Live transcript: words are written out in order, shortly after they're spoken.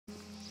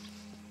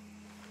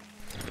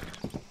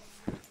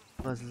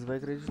Mas vocês vão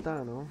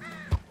acreditar, não?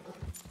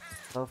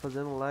 Tava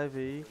fazendo live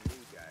aí,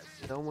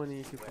 dá um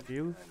maninho aqui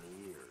comigo.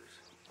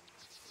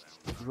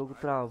 O jogo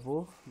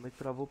travou, mas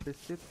travou o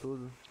PC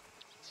todo.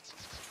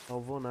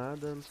 Salvou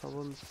nada, não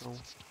salvou a missão.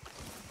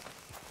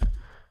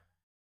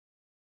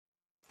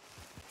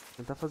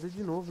 Tentar fazer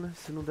de novo, né?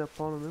 Se não der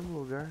pau no mesmo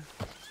lugar.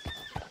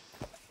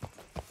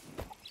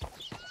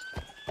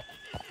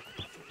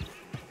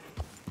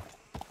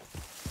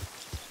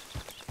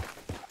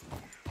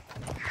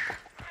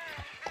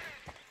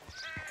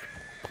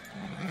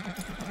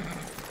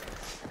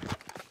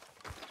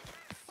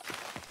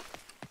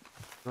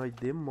 Ai,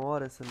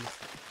 demora essa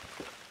missão.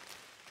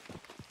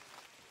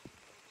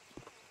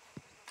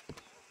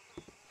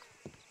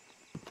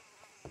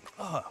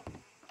 Ah,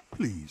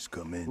 please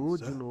come in, Tudo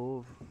de sir.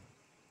 novo.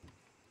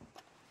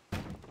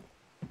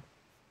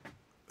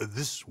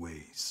 This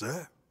way,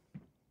 sir.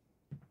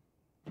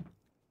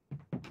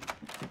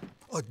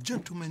 A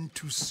gentleman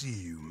to see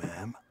you,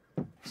 ma'am.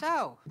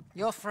 So,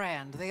 your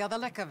friend, the other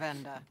liquor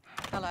vendor.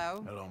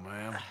 Hello. Hello,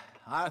 ma'am.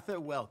 Arthur,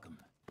 welcome.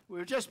 We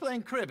were just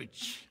playing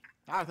cribbage.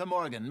 Arthur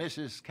Morgan,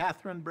 Mrs.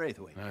 Catherine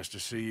Braithwaite. Nice to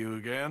see you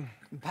again.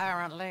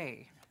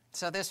 Apparently.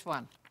 So this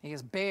one, he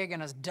is big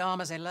and as dumb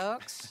as he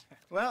looks?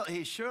 Well,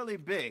 he's surely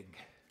big,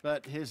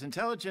 but his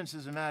intelligence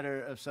is a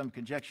matter of some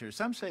conjecture.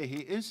 Some say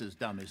he is as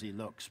dumb as he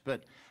looks,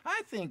 but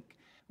I think,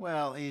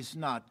 well, he's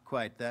not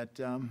quite that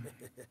dumb.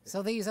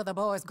 So these are the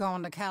boys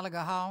going to Gallagher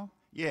Hall?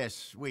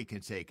 Yes, we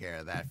can take care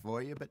of that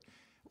for you, but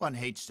one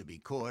hates to be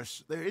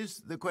coarse. There is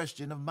the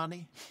question of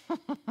money.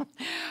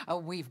 Oh,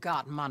 we've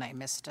got money,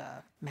 Mr.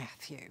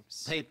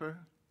 Matthews. Paper,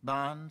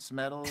 bonds,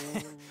 metal.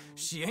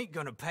 She ain't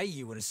gonna pay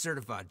you with a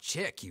certified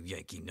check, you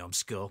Yankee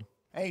numbskull.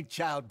 Ain't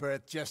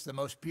childbirth just the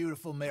most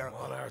beautiful miracle?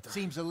 What, Arthur?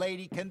 Seems a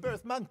lady can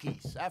birth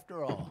monkeys,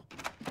 after all.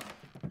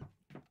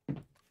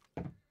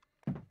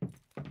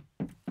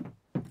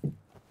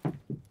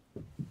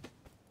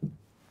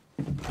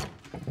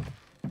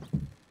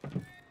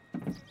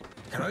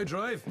 Can I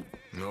drive?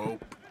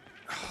 Nope.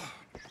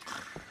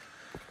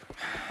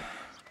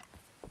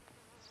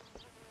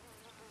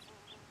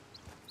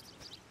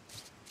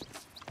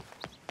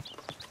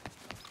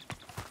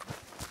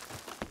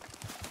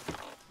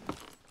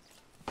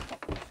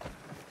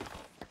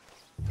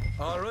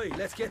 All right,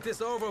 let's get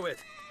this over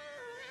with.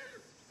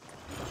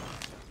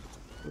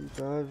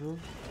 Contável.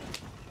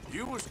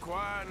 You was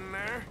quiet in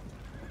there.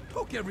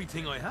 Took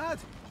everything I had.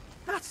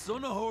 That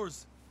son of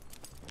hers.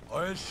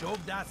 I'll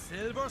shove that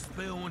silver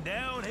spoon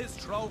down his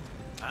throat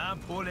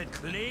and pull it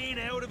clean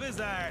out of his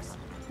arse.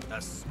 The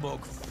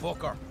smug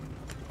fucker.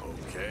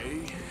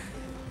 Okay.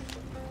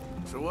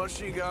 So what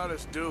she got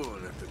us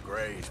doing at the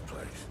Gray's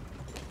place?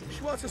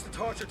 She wants us to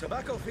torture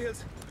tobacco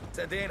fields.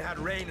 Said they ain't had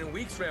rain in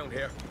weeks round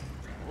here.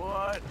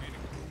 What?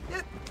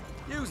 Yeah,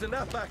 using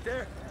that back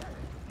there.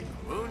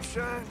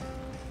 Moonshine?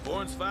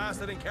 Burns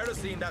faster than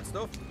kerosene, that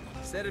stuff.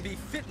 Said it'd be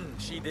fitting,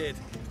 she did.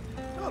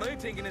 All I'm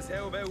thinking is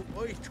how about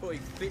I try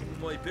fitting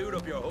my boot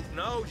up your hook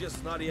now, you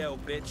snotty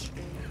old bitch.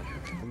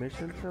 Tô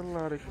mexendo no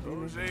celular aqui,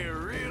 né? Hosea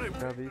really Gravei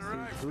picked the isso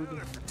right tudo.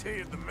 fella for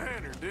tea at the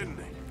manor, didn't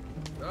he?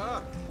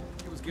 Ah,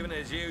 he was giving it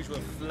his usual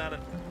flannin'.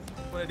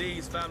 One of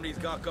these families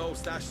got gold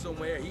stashed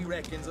somewhere, he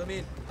reckons. I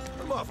mean,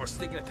 I'm all for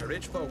sticking it to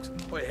rich folks.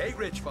 I hate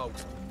rich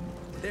folks.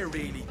 There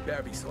really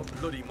better be some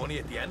bloody money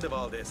at the end of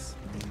all this.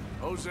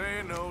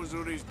 Hosea knows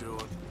what he's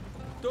doing.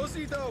 Does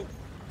he, though?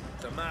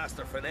 The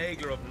master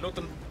finagler of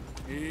nothing.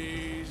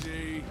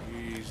 Easy,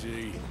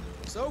 easy.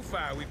 So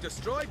far, we've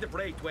destroyed the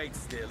Braithwaite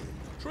still,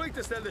 tried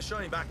to sell the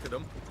shine back to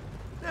them.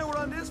 Now we're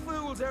on this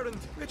fool's errand,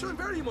 which I'm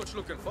very much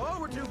looking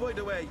forward to, by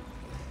the way.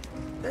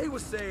 They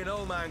was saying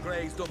old man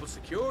Gray's double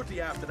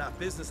security after that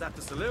business at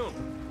the saloon.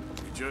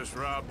 We just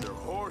robbed their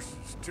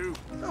horses, too.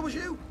 That was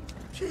you?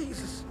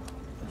 Jesus.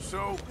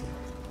 So,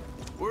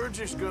 we're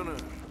just gonna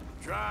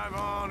drive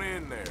on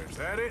in there, is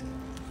that it?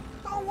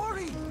 Don't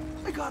worry,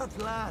 I got a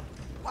plan.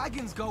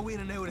 Wagons go in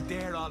and out of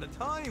there all the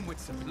time with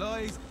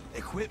supplies,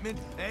 equipment,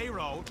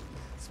 payroll.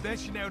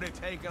 Especially now they've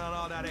taken on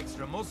all that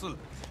extra muscle.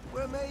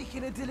 We're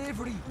making a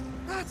delivery,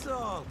 that's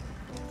all.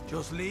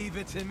 Just leave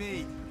it to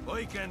me.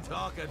 I can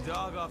talk a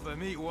dog off a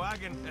meat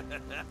wagon.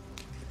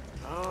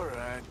 All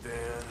right,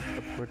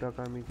 then. Vou cortar o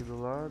caminho aqui do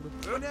lado.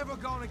 We're never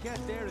gonna get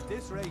there at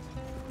this rate.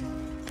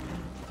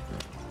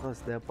 Nossa,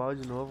 se der pau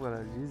de novo,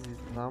 galera,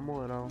 desisto, na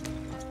moral.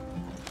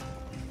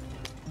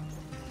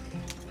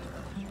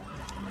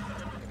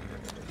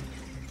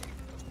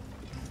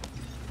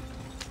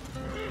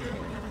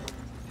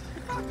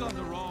 Back on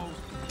the road.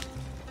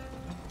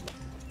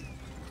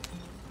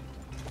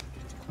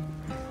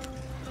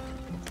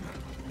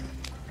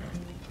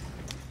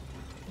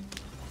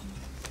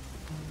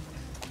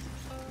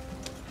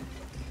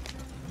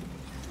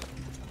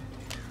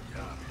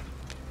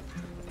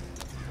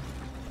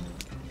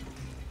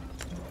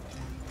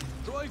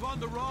 Drive on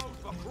the road,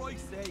 for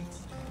Christ's sakes.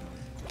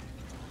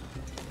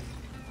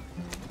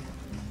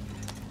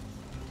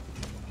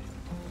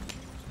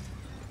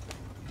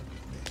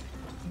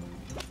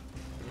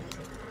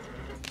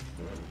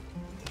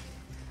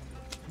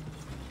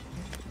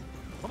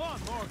 Come on,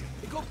 Morgan.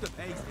 Pick up the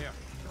pace here.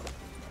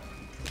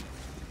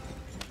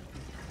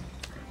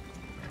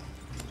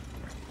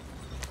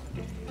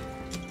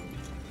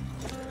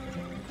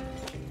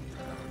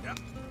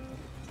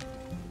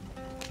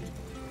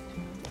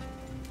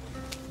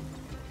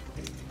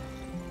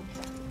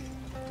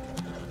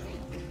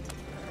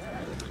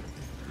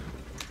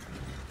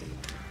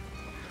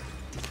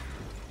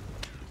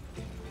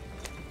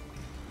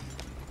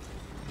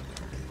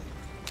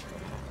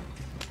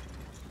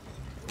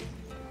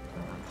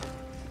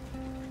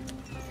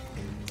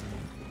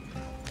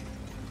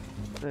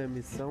 É,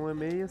 missão é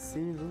meio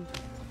assim, viu?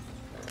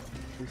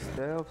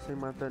 Stealth, sem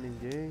matar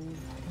ninguém.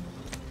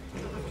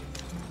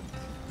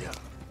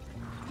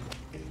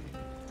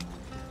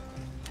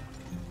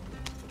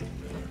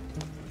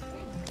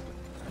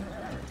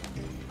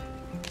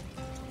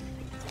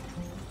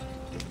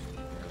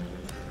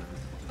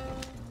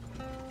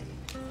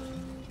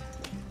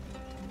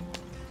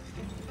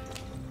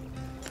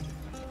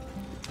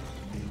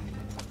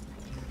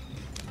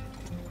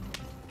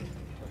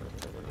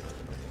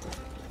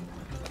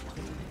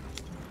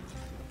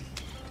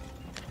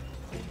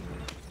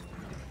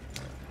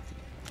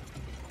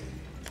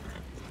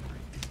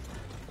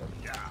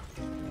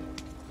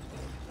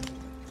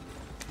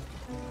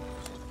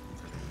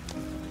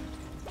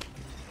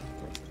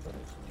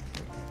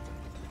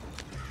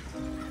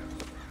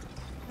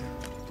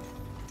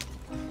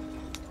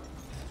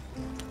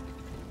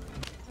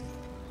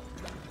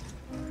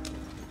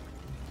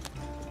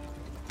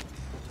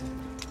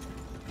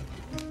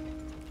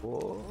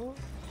 Oh.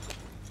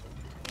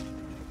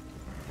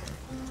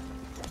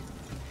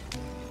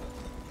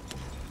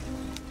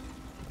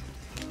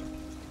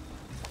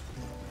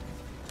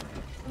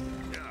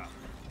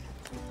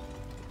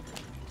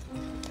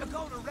 You're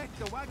going to wreck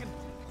the wagon.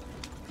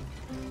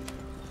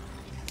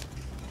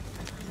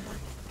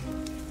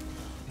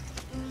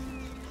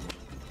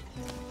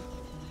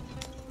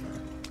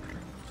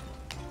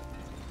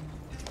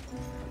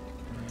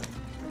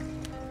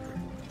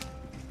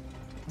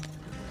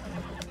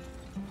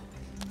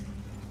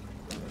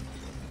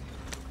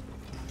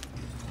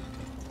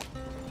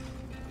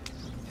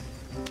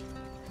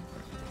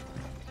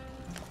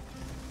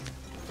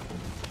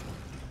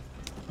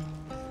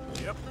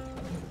 Yep.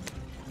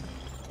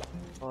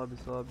 Sobe,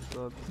 sobe,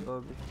 sobe,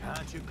 sobe.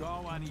 Can't you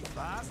go any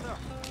faster?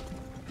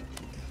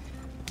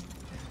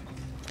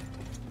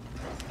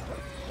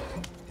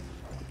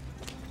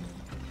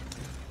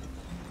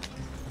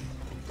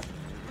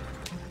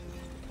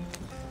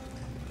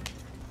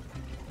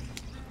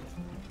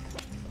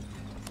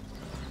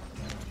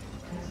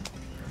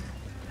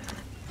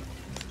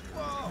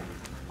 Whoa!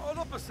 Hold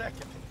up a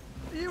second.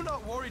 Are you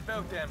not worried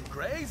about them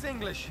greys,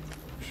 English?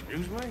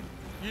 Excuse me?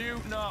 You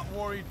not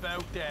worried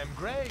about them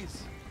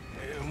greys?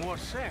 In what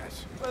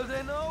sense? Well,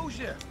 they knows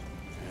you.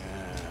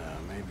 Yeah,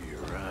 maybe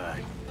you're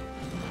right.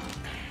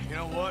 You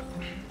know what?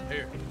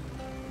 Here,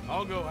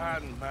 I'll go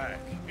hiding back.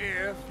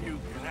 If you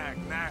can act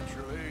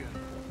naturally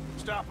and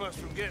stop us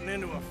from getting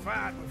into a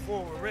fight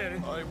before we're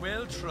ready. I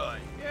will try.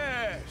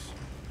 Yes.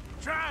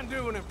 Try and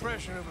do an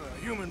impression of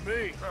a human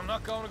being. I'm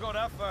not going to go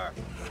that far.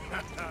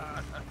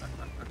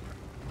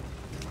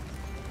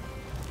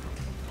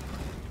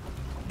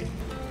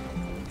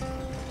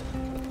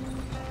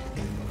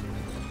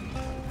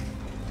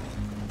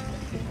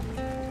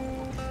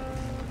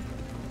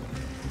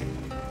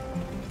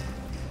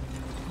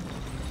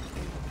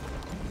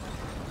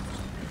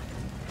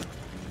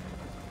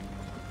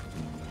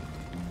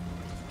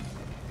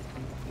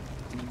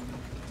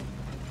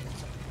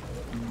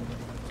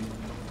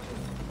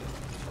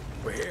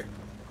 We're here.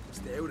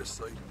 Stay out of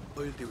sight.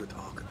 I'll do the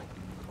talking.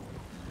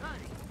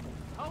 Hey,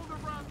 hold it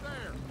right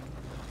there.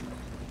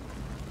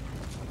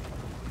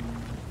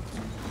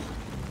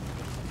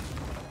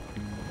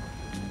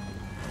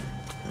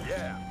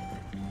 Yeah.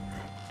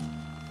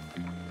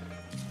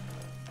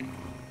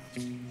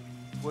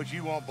 What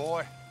you want,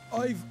 boy?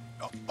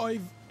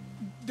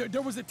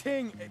 There was a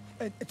thing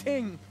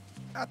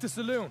at the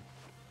saloon.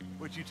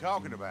 What you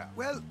talking about?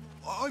 Well,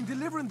 I'm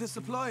delivering the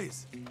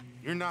supplies.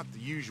 You're not the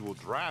usual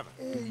driver.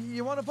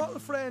 You want a bottle,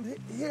 friend?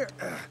 Here.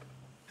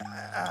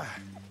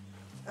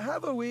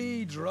 Have a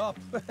wee drop.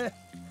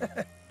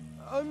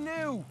 I'm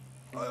new.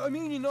 I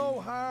mean you no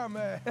harm.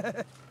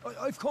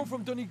 I've come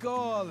from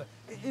Donegal,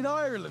 in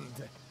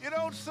Ireland. You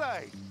don't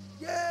say.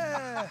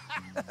 Yeah!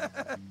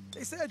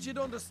 They said you'd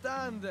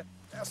understand.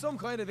 Some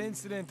kind of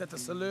incident at the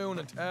saloon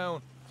in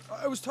town.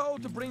 I was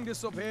told to bring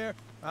this up here.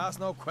 Ask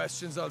no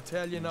questions, I'll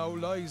tell you no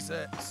lies.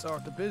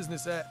 Sort of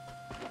business.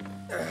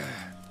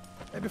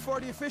 Before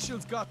the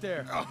officials got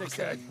there, they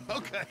said.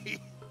 Okay.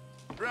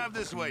 Drive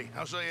this way.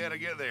 I'll show you how to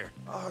get there.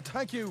 Oh,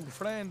 thank you,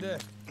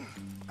 friend.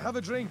 Have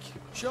a drink.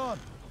 Sean.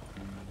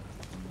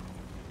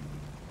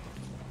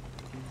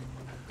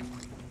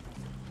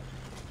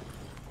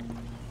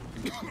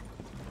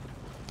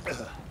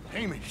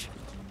 Hamish.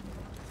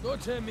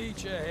 Good to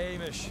meet you,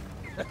 Hamish.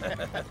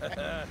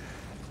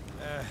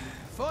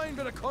 Fine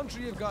bit of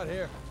country you've got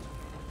here.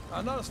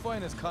 Not as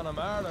fine as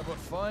Connemara, but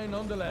fine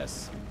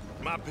nonetheless.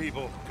 My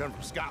people come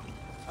from Scotland.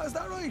 Is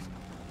that right?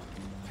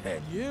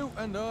 And you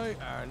and I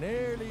are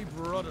nearly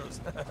brothers.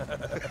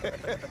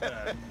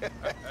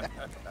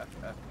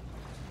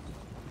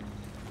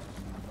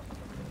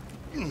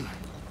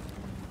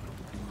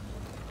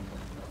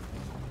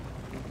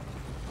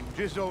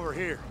 Just over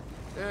here.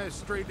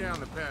 Straight down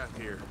the path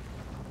here.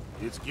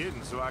 It's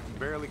getting so I can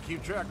barely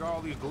keep track of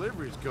all these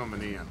deliveries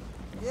coming in.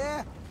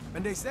 Yeah,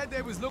 and they said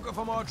they was looking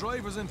for more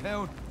drivers in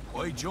town.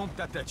 I jumped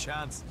at the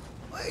chance.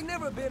 I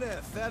never been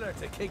a feather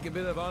to kick a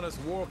bit of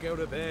honest work out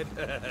of bed.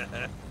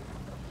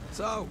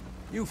 So,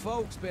 you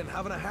folks been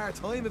having a hard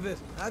time of it,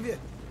 have you?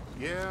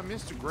 Yeah,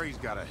 Mr. Gray's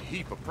got a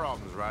heap of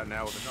problems right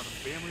now with another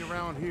family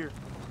around here.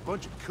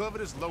 Bunch of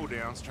covetous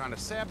lowdowns trying to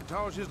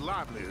sabotage his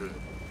livelihood.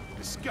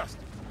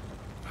 Disgusting.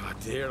 Oh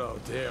dear,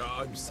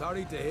 I'm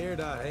sorry to hear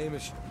that,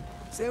 Hamish.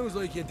 Sounds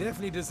like you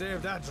definitely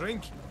deserve that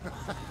drink.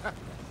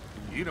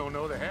 You don't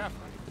know the half of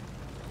it.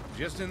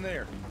 Just in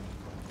there.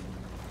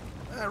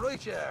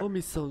 Right, yeah. Ô,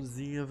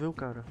 missãozinha, viu,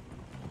 cara?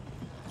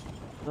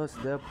 Nossa,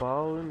 se der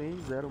pau, eu nem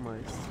zero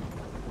mais.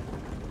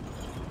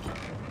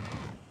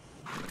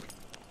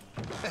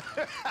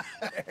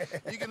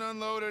 You can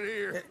unload it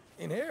here.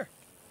 In here?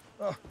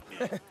 Oh,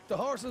 the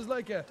horses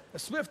like a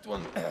swift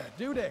one,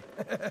 do they?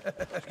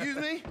 Excuse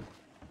me?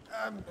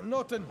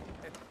 Nothing.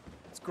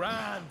 It's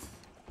grand.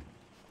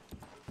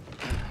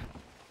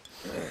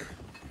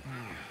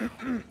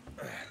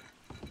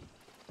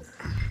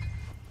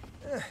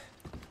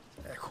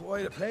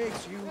 Quite a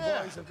place you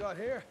boys have got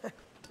here.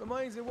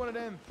 Reminds me of one of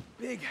them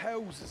big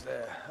houses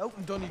out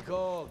in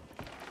Donegal.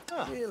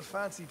 Real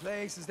fancy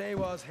places they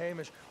was,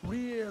 Hamish.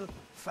 Real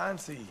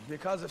fancy.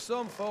 Because if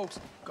some folks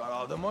got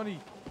all the money,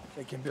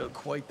 they can build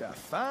quite the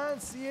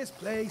fanciest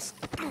place.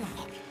 You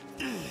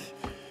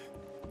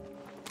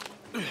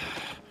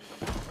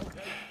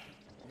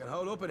can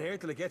hold up in here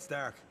till it gets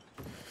dark.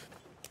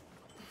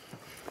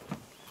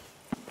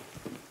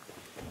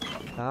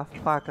 Tá a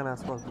faca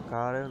nas costas do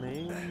cara, eu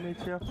nem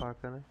meti a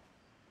faca, né?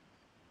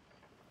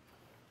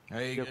 O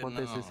que ia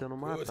acontecer se eu não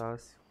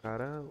matasse? O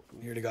cara,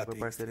 meu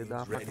parceiro, ele dá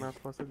uma faca nas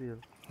costas dele.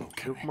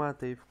 Eu que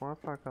matei e ficou uma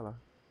faca lá.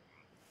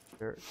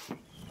 Certo.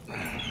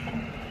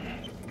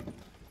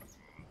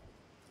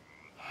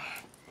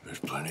 There's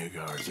plenty of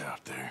guards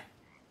out there.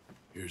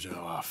 Here's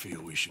how I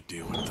feel we should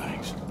deal with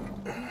things.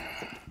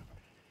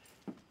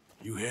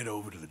 You head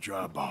over to the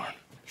dry barn.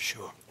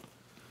 Sure.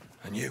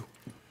 And you?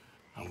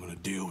 I'm gonna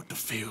deal with the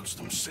fields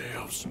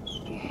themselves.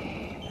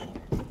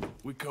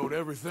 We coat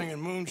everything in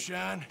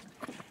moonshine,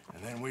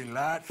 and then we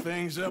light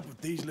things up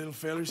with these little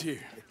fellers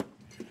here.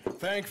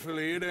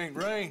 Thankfully, it ain't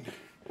rained,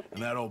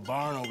 and that old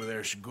barn over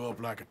there should go up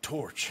like a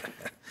torch.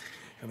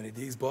 How many of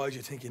these boys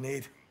you think you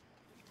need?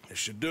 This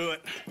should do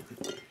it.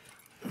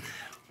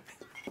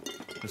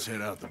 Let's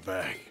head out the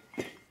back.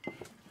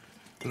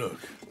 Look,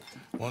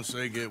 once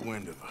they get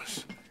wind of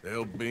us,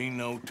 there'll be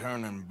no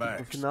turning No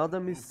back. final da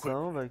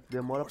missão, velho, que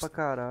demora pra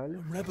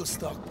caralho. Rebel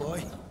stock,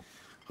 boy.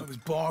 I was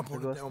born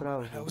burning Negócio down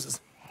travou.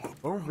 houses.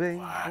 Vamos ver, hein?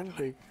 Vamos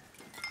ver.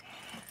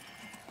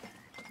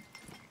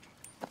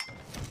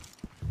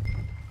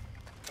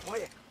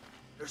 Quiet.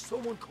 There's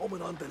someone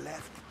coming on the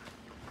left.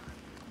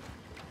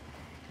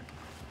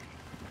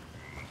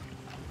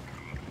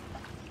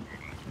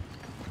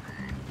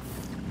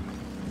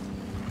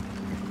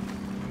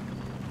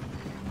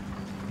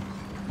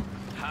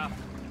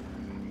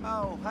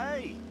 Oh,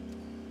 hey.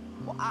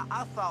 Well,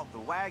 I thought the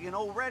wagon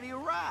already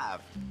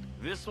arrived.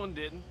 This one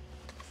didn't.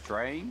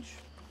 Strange.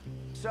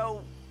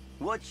 So,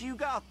 what you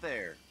got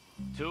there?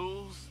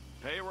 Tools,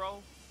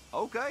 payroll.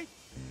 Okay.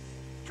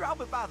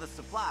 Drop it by the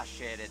supply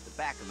shed at the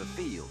back of the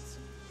fields.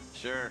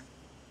 Sure.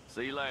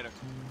 See you later.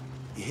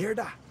 You hear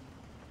that?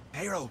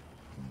 Payroll.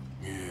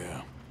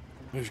 Yeah.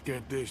 Let's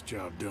get this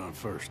job done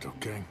first,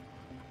 okay?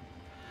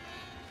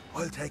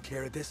 I'll take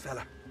care of this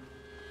fella.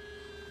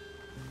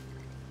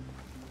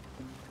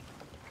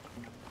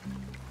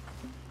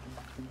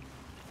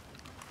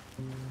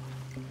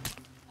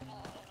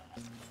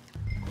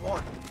 Come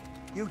on.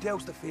 You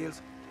douse the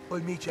fields. I'll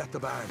meet you at the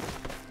barn.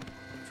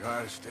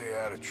 Try to stay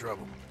out of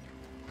trouble.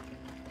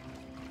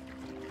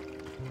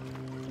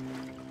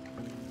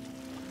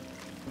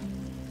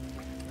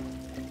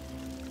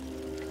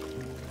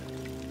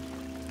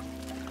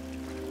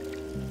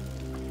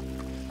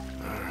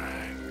 All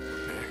right,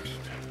 next.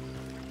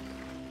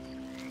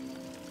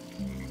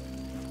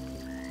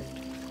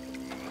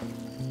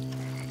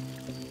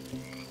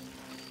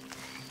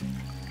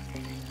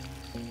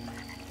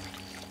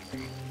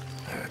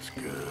 That's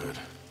good.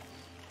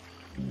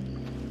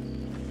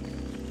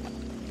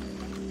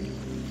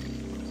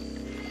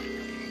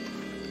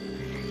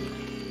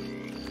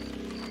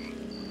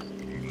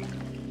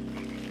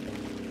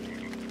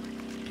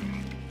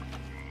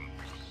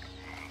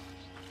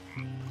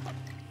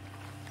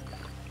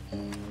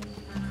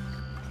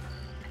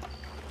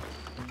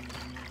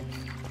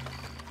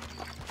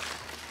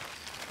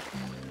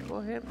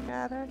 Correndo,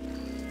 cara.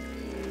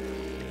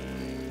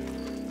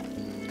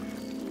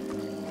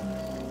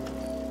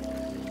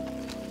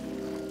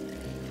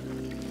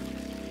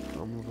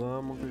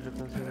 Vamos, que eu já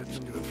cansei That's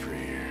aqui. good for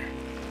here.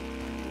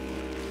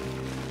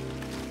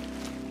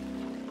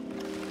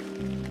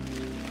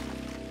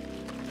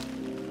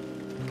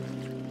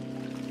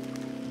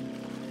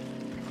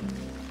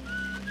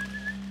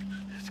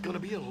 It's gonna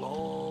be a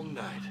long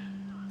night.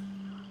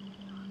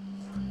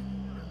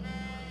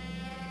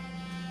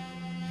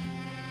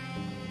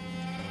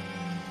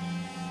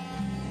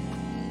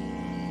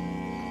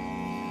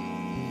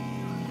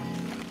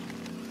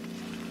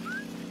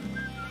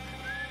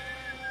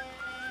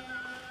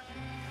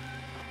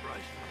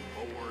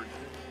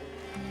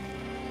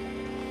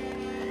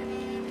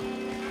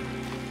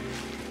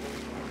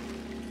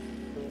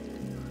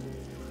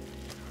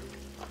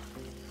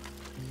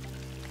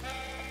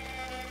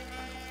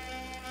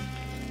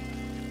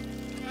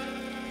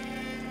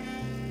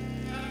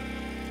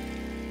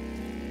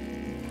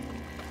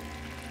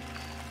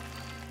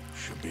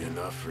 Should be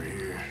enough for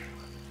here.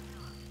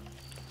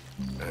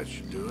 That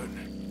should do it.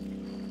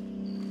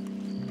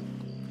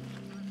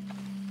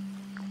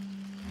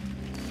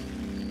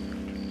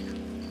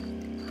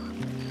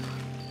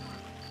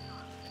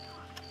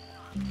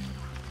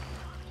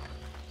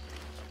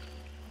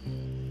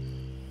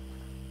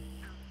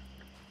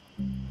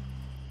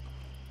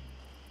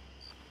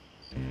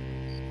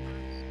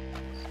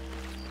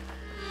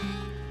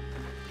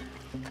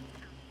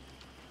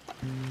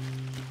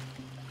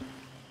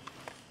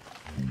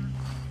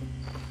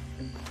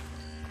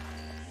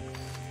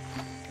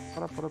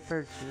 Para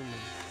pertinho,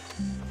 mano.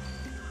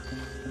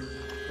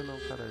 Não,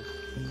 caralho.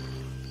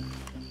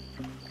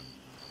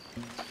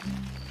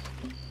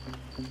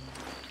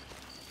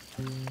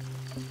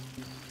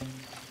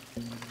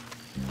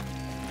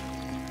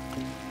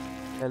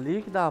 É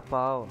ali que dá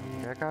pau.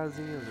 É a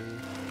casinha ali.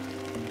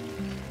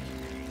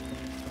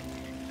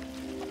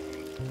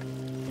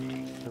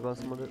 O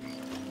negócio manda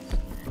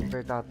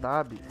apertar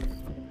tab.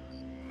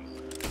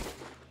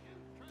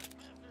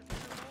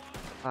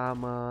 Ah,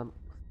 mano.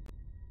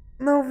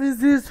 Não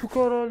fiz isso,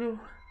 caralho.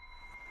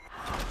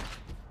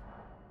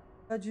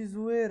 Tá de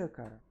zoeira,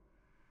 cara.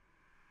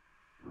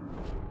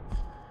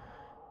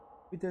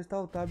 Fui testar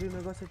o tab e o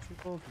negócio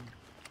ativou.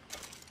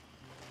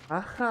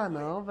 Ah,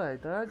 não, velho.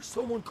 Tá de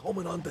Someone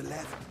coming on the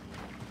left.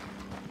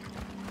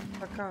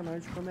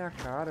 sacanagem com a minha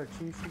cara.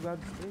 Tinha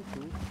enxugado isso em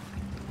tudo.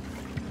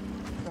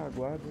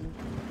 Aguardo, né?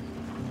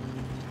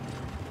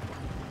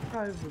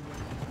 Raiva, mano.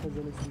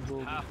 Fazendo esse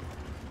jogo.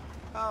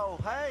 Oh,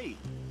 hey!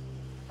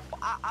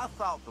 I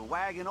thought the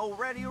wagon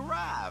already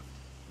arrived.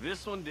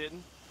 This one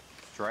didn't.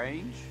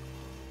 Strange.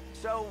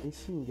 So,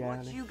 Enxingar,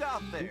 what né? you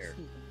got there?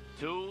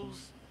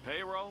 Tools,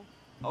 payroll.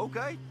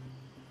 Okay.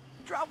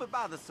 Drop it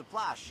by the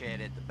supply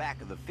shed at the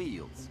back of the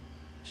fields.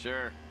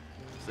 Sure.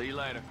 See you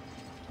later.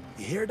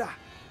 You hear that?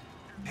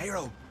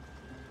 Payroll.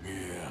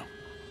 Yeah.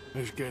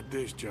 Let's get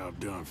this job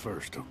done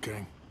first,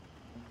 okay?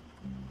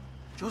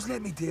 Just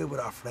let me deal with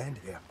our friend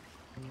here.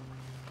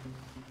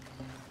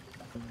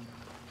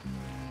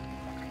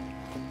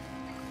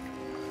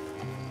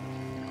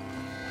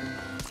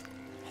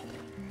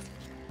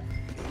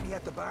 Meet me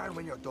at the barn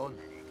when you're done.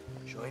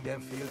 Shine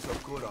them fields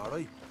up good,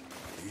 alright?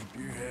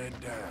 Keep your head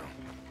down.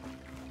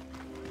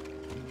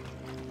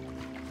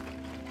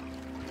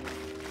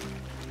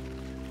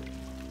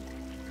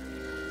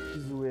 Que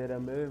zoeira,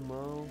 meu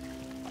irmão.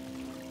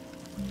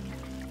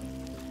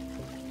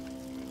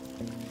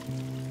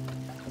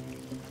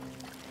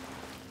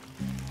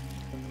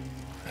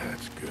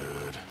 That's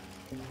good.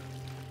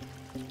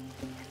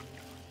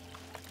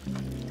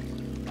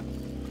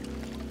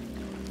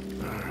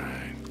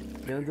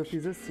 E antes eu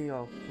fiz assim,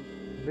 ó.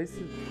 Vê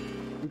se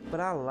ir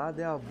pra lá,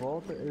 der a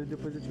volta, e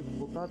depois eu tive que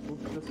voltar tudo,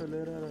 porque o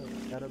acelero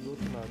era do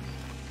outro lado.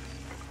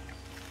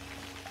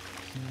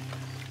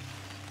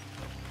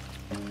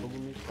 O jogo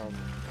me fala.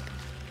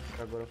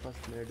 Agora eu faço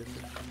merda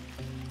aqui.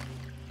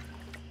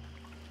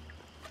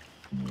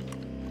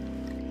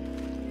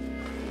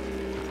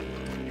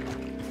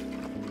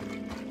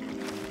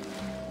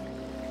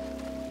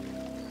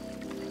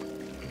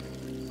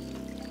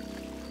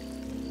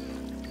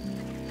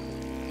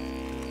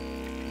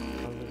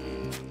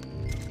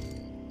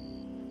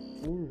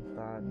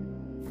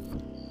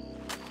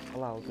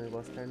 Olha lá, o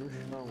negócio cai no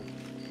chão.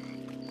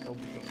 É o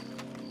botão.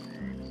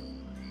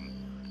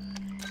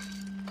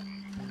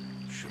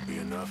 Should be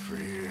enough for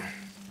here.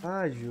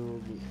 Ah,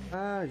 jogo.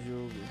 Ah,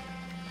 jogo.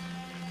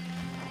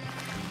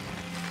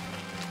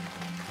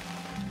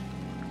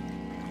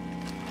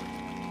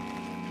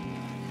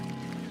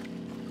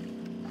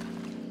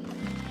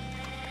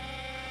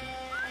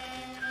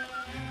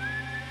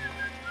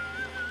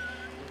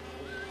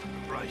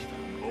 Christ,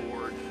 I'm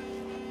bored.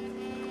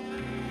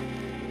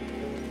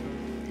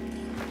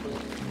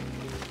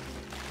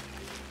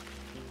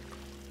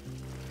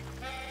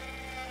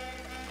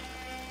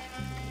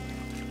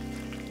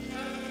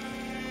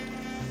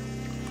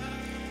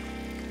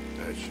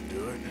 That should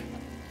do it.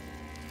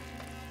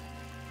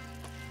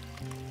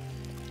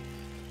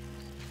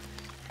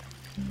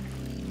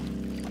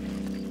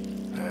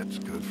 That's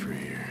good for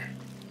here.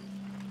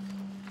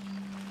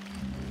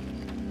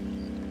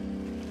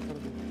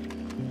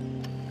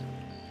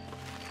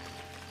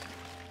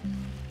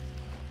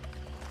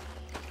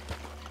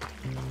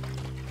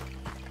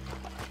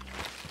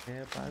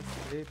 É,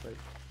 passei, pai.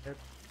 É.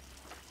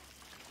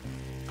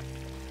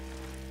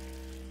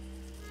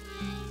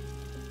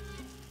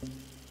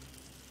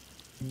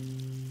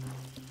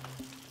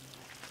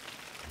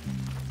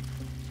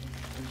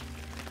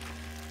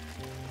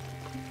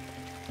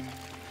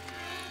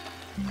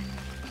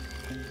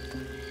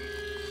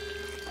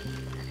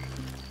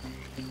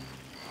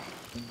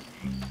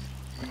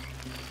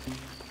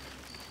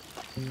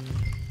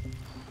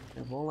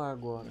 Vamos lá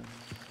agora.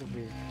 Deixa eu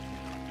ver.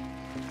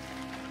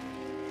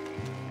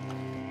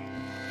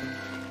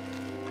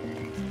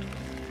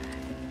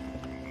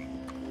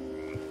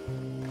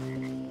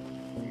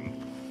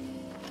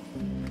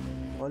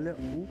 Olha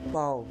o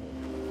pau.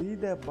 Se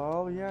der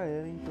pau, já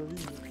era, hein? Tô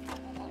dizendo.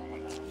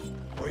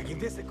 Or you can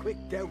dish a quick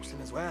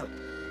dousing as well.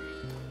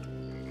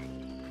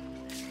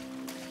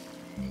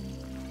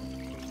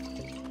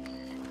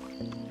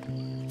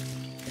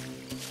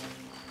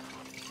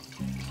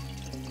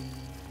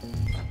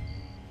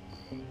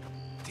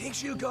 think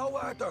she'll go,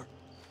 Arthur?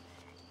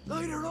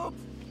 Light her up.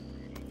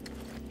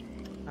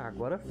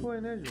 Agora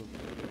foi, né, Ju?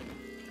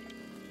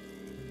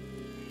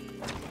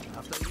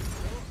 After you go.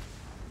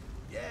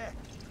 Yeah.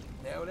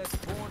 Now let's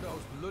burn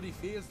those bloody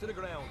fields to the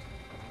ground.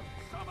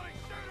 Somebody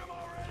shoot him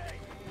already!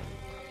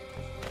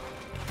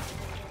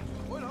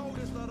 We'll hold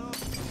this lot up.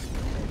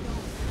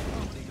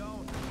 Nobody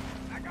going.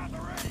 I got the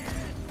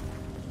redhead!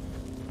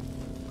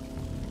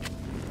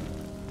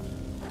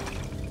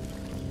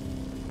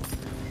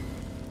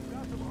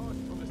 Grab some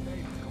horses from the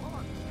stable. Come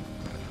on.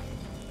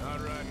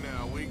 Not right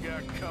now. We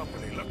got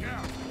company. Look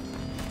out!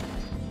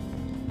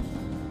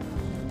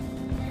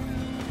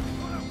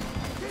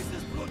 This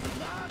is bloody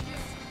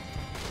madness.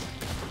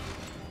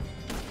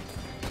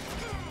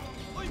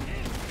 I'm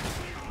in.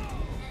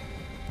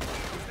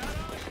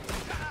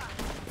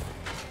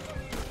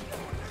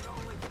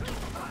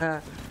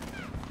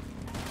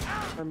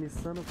 Tá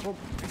missando. Pô,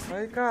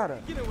 aí,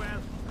 cara. You know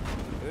well.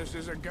 This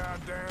is a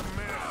goddamn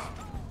mess.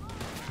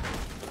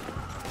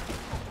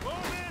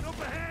 Oh, man,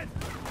 up ahead!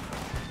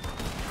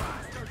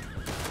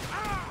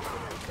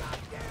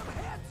 Goddamn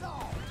heads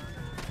off.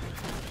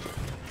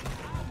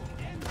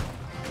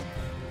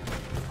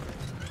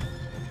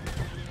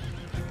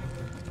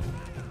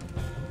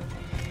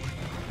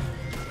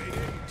 They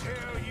didn't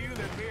tell you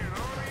there'd be an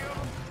army of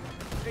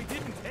them? They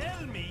didn't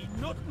tell me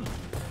nothing.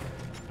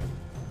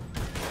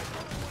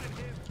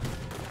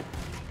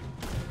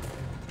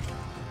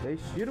 Dei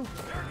tiro.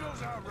 There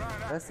goes our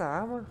right. Essa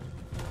arma.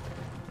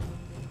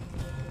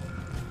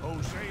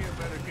 Hosea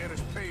better get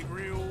us paid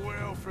real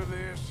well for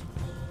this.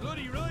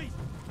 Bloody right.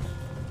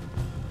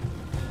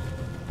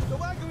 The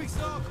wagon we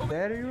saw coming.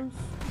 Sérios?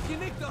 You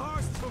nicked the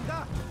horses from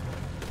that.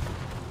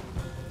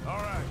 All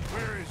right,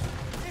 where is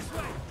it? This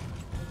way.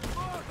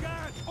 Oh,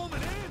 God,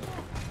 coming in.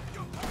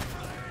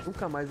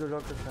 Nunca mais eu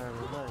jogo com essa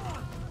arma,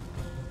 vai.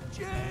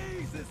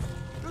 Jesus,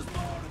 there's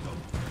more of them.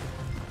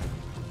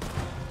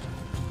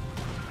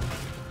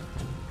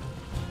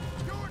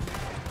 You're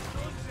dead,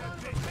 son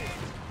of a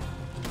bitch.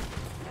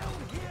 Down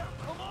here,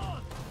 come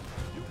on.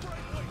 You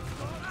break like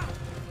son.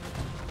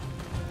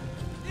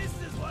 This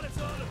is what it's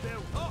all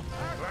about. Oh,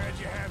 Glad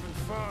you're having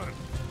fun.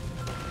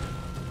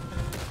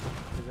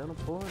 Pegando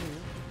porra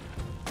nenhuma.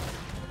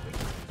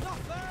 not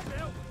fair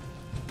now.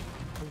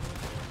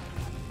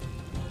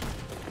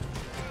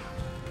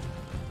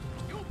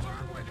 You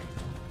burn with it.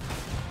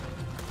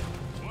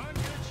 One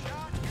good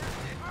shot, you're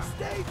dead.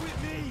 Stay with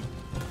me.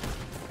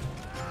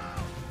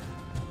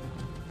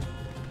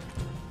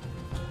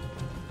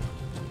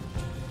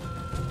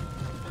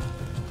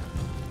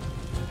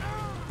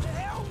 The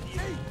hell, Gee!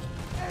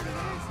 There it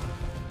is.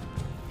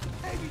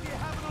 Maybe they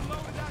haven't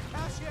unloaded that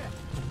cash yet.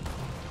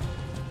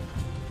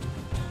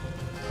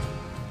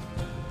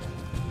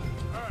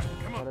 All right,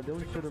 come O cara on. deu um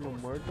tiro no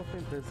morto ou foi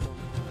impressão?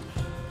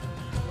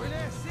 Well,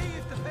 let's see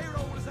if the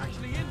payroll is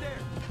actually in there.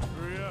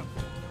 Hurry up.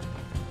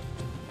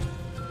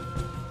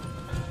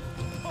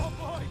 Oh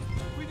boy,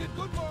 we did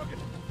good, Morgan.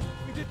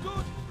 We did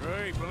good.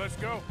 Great, well, let's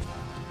go.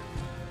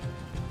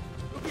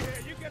 Look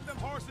here, you get them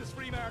horses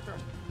free, Martha.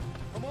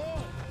 Come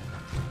on.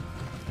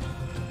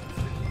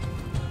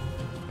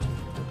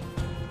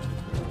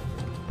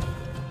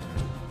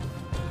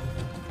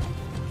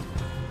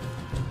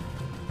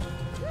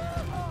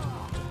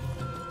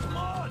 Come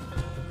on,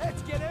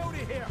 let's get out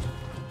of here.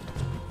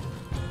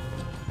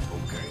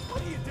 Okay,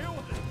 What are you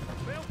doing?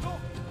 Mount up.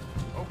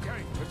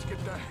 okay, let's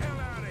get the hell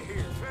out of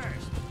here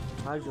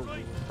fast. Ai, Jesus.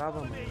 Tava,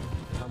 mano.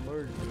 Pelo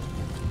amor de Deus.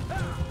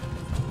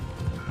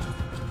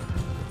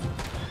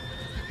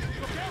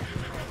 Look out!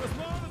 There's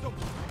more of them!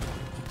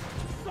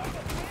 Son of a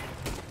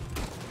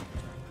bitch!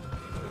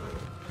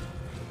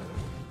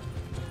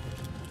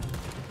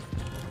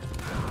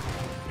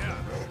 Yeah.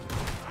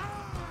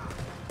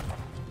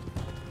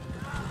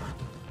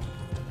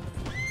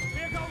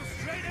 We're going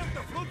straight out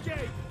the front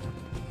gate!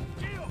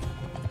 Deal!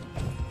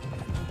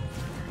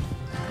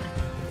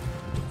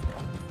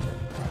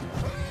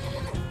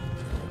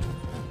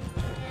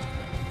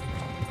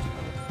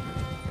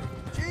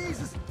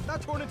 Jesus!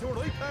 That turned into a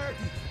right party!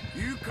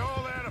 You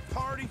call that a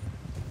party?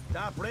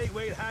 That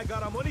Braithwaite had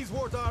got our money's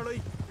worth,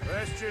 Arlie!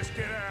 Let's just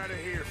get out of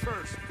here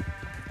first.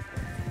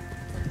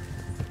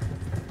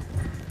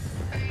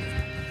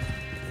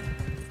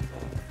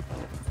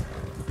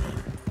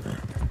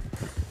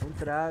 Não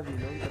trave,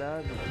 não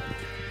trave.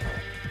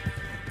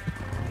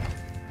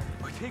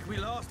 I think we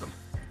lost them.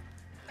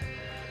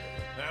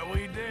 That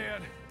we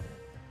did.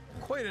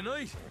 Quite a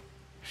night.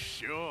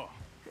 Sure.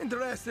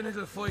 Interesting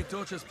little fight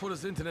Dutch has put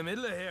us into the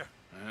middle of here.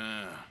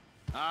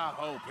 I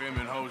hope him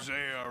and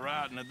Hosea are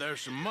right and that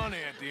there's some money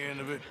at the end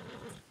of it.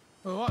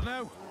 Well, what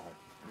now?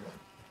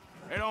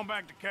 Head on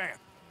back to camp.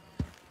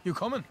 You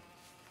coming?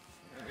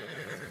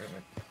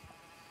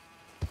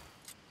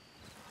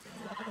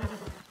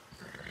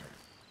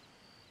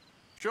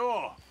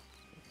 Sure.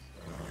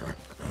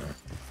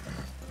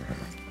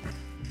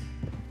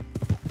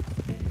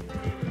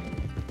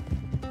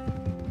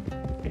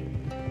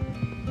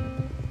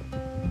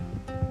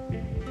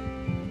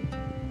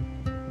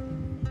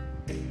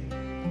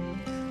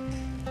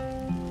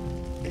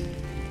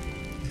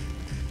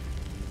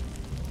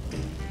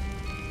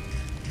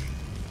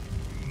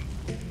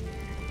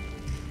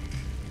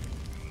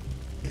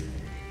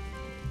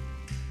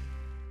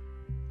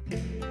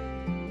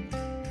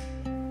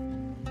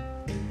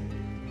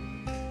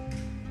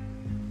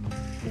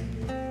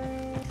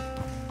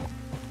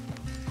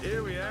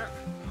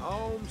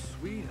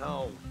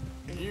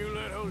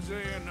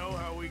 Hosea know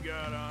how we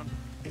got on?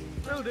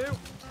 Will do.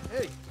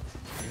 Hey,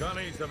 you got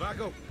any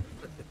tobacco?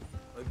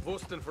 I'm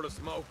busting for the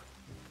smoke.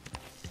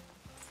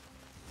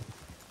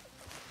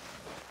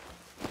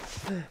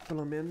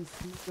 Pelo menos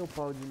deu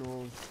pau de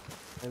novo.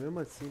 Mas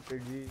mesmo assim,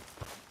 perdi.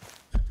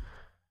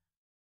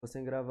 Tô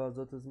sem gravar as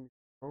outras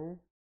missões.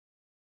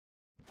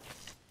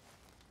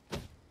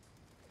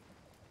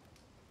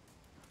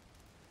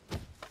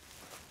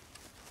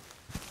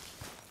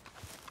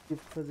 Tive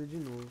que fazer de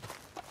novo.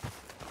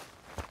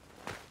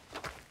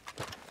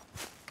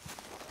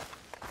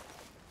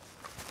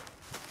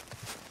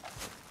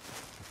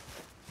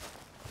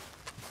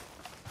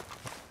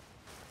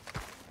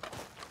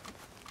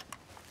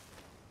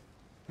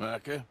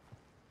 Micah?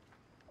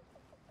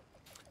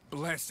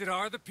 Blessed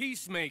are the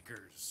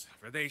peacemakers,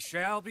 for they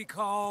shall be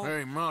called...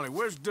 Hey, Molly,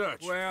 where's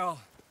Dutch? Well,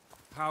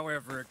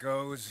 however it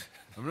goes.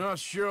 I'm not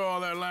sure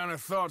all that line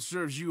of thought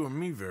serves you and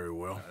me very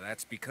well.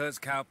 That's because,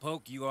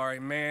 Cowpoke, you are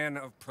a man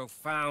of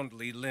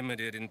profoundly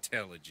limited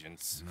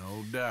intelligence.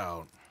 No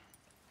doubt.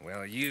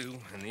 Well, you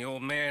and the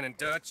old man and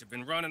Dutch have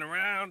been running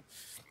around,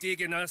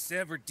 digging us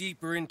ever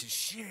deeper into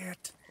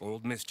shit.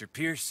 Old Mr.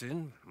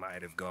 Pearson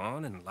might have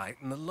gone and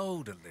lightened the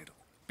load a little.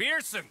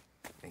 Pearson!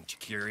 Ain't you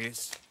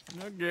curious?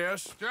 I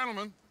guess.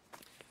 Gentlemen.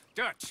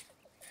 Dutch,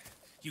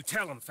 you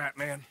tell him, fat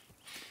man.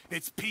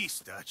 It's peace,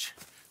 Dutch.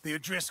 The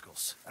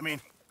O'Driscolls. I mean,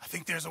 I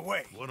think there's a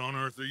way. What on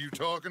earth are you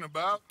talking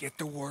about? Get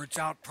the words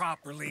out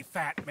properly,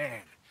 fat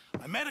man.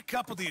 I met a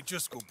couple of the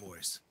O'Driscoll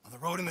boys on the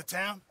road in the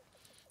town,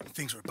 and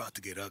things were about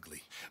to get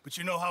ugly. But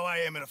you know how I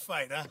am in a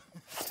fight, huh?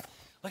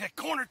 Like a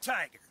cornered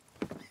tiger.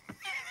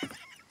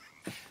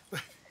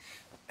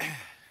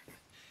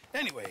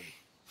 Anyway,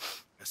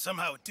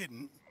 somehow it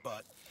didn't,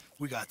 but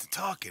we got to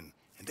talking,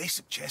 and they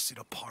suggested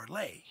a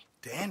parlay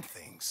to end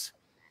things.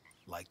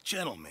 Like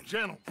gentlemen.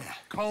 Gentlemen.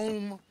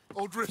 Combe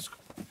O'Driscoll.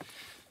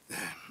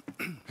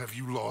 Have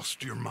you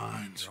lost your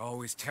minds? You're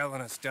always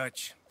telling us,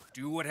 Dutch.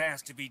 Do what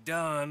has to be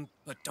done,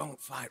 but don't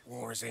fight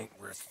wars ain't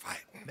worth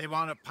fighting. They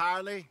want a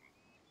parley?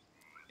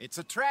 It's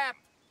a trap.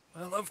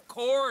 Well, of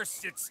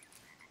course, it's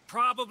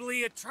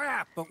probably a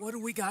trap, but what do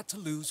we got to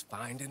lose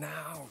finding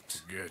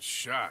out? Get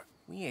shot.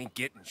 We ain't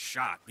getting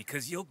shot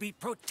because you'll be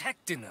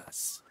protecting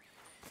us.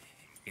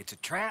 It's a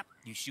trap,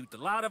 you shoot the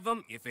lot of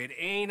them. If it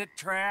ain't a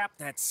trap,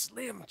 that's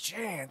slim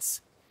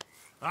chance.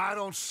 I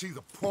don't see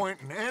the point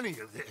in any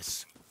of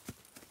this.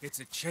 It's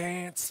a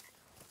chance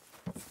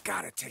you've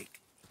gotta take.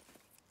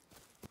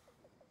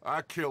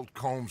 I killed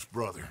Combs'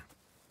 brother.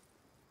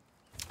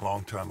 A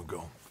long time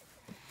ago.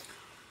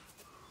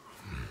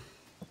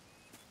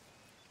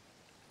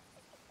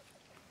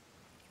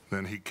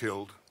 Then he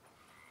killed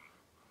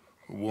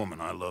a woman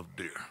I loved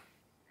dear.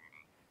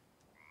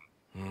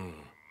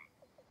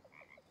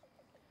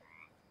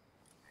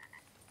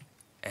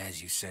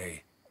 As you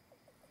say,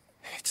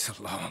 it's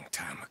a long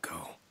time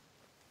ago,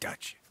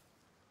 Dutch.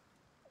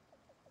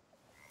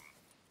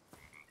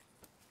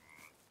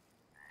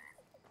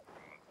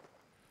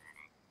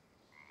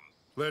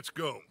 Let's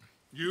go.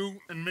 You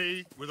and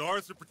me, with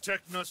Arthur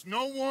protecting us,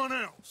 no one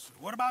else.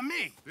 What about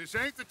me? This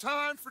ain't the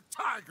time for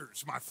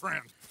tigers, my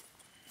friend.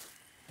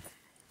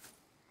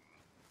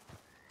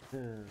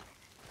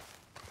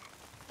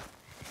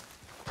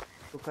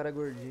 O cara é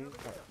gordinho,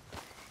 cara.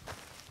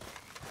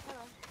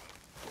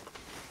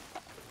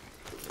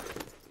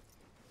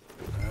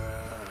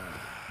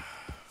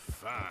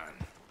 Fine.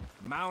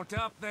 Mount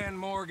up then,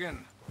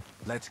 Morgan.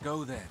 Let's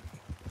go then.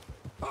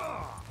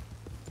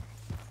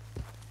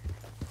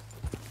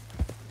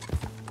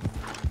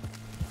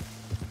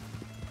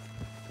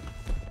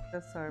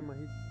 Essa arma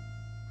aí.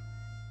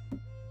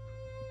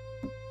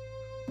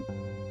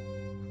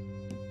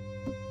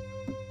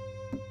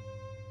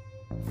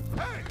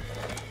 Hey!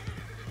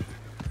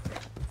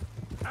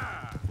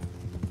 Ah!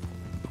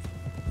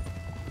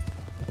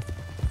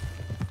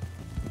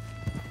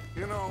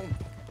 You know,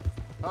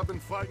 I've been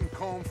fighting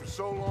Combe for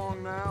so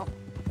long now,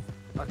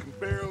 I can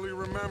barely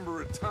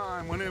remember a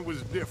time when it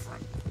was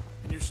different.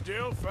 You're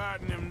still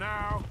fighting him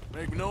now.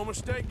 Make no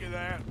mistake of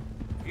that.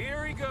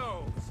 Here he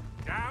goes.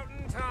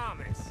 Doubting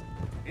Thomas.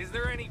 Is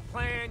there any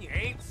plan you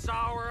ain't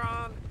sour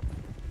on?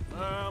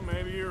 Well,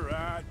 maybe you're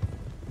right.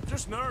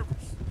 Just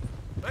nervous.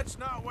 Let's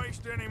not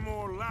waste any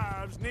more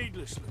lives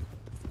needlessly.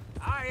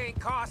 I ain't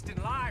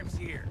costing lives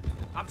here.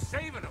 I'm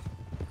saving them.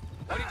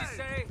 What did you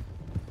say?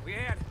 We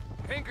had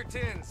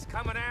Pinkertons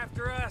coming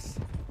after us?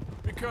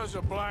 Because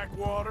of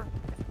Blackwater?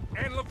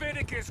 And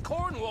Leviticus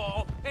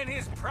Cornwall and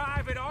his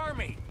private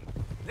army.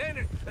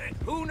 Then,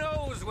 who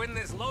knows when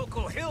this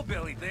local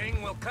hillbilly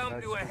thing will come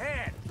to a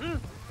head?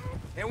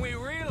 And we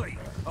really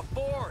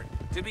afford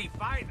to be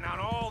fighting on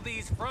all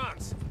these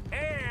fronts.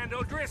 And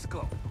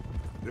O'Driscoll.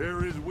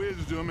 There is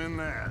wisdom in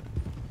that.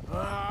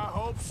 I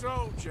hope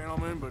so,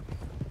 gentlemen, but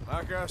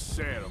like I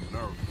said, I'm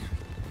nervous.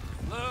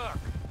 Look,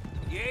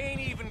 you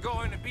ain't even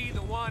going to be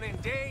the one in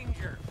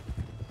danger.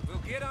 We'll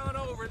get on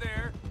over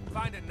there,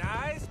 find a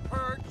nice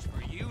perch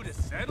for you to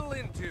settle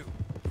into.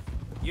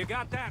 You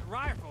got that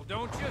rifle,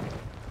 don't you?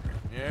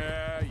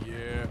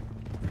 Yeah.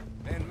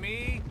 Then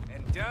me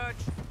and Dutch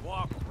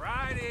walk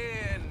right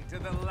in to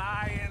the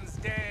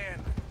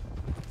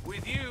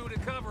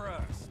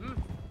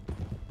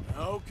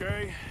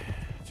okay?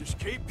 Just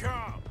keep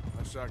calm,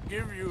 unless I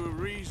give you a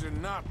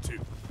reason not to.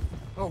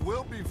 Oh,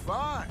 we'll be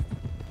fine.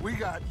 We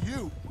got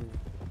you.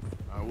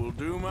 I will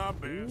do my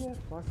best.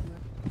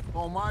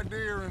 Oh, my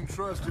dear and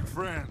trusted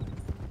friend,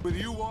 with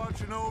you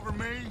watching over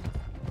me,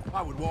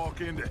 I would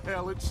walk into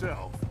hell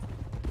itself.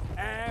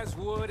 As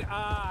would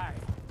I.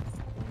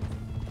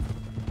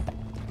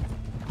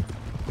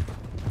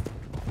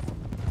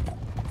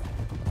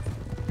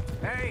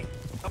 Hey,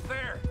 up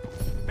there.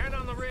 Men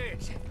on the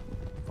ridge.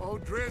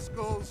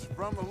 O'Driscoll's,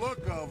 from the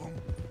look of them.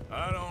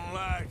 I don't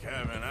like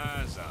having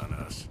eyes on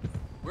us.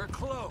 We're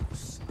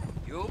close.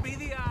 You'll be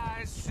the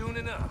eyes soon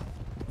enough.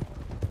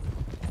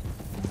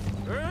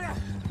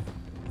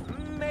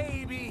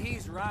 Maybe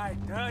he's right,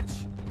 Dutch.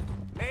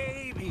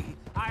 Maybe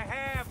I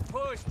have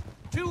pushed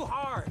too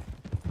hard.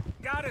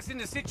 Got us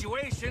into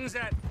situations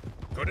that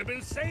could have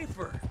been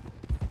safer.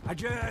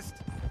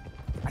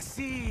 I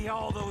see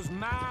all those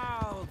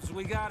mouths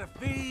we gotta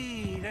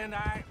feed, and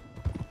I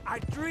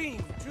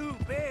dream too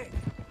big,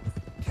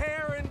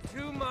 caring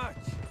too much.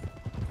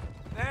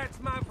 That's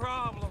my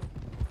problem.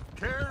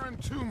 Caring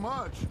too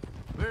much?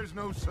 There's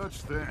no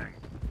such thing.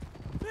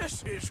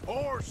 This is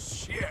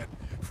horse shit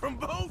from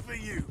both of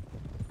you.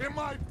 It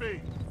might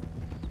be.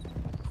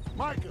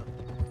 Micah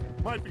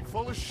might be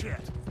full of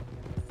shit.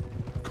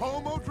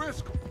 Colm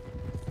O'Driscoll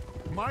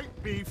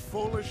might be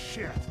full of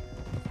shit.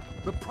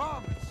 The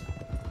promise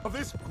of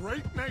this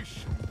great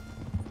nation.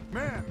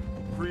 Men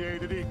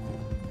created equal.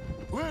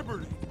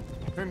 Liberty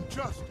and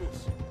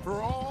justice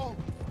for all.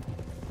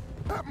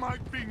 That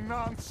might be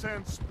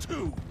nonsense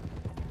too.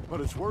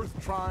 But it's worth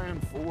trying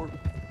for.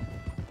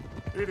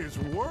 It is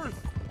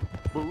worth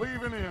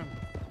believing in.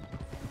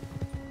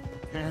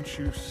 Can't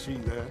you see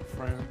that,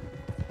 friend?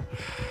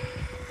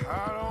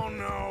 I don't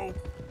know.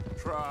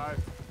 Try.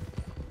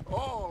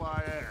 All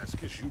I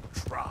ask is you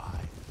try.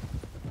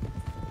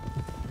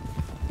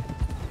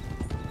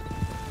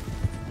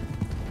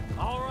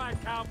 All right,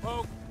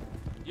 cowpoke.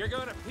 You're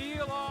gonna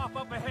peel off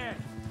up ahead.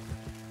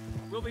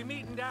 We'll be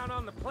meeting down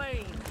on the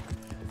plain.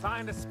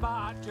 Find a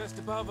spot just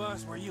above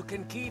us where you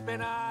can keep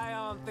an eye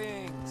on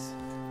things.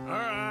 All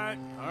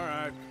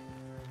right.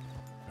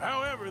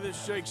 However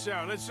this shakes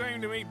out, let's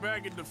aim to meet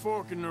back at the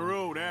fork in the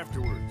road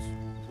afterwards.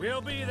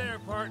 We'll be there,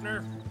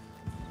 partner.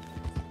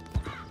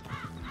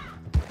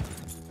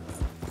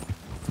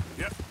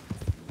 Yep.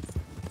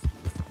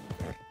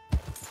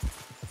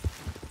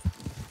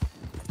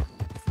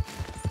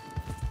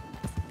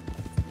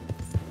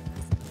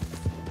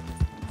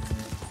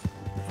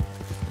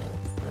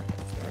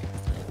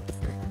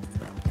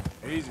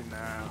 Easy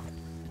now.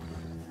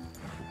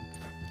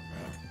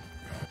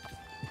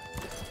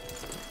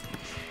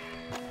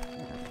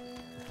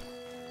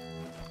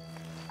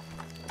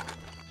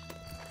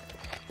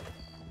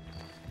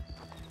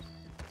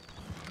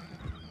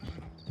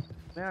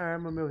 Minha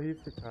arma, meu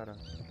rifle, cara.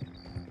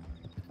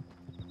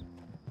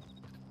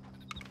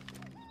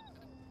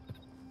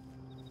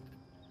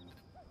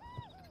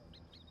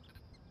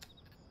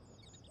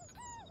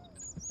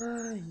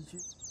 Ai,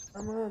 Jesus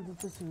amado,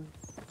 tô assim.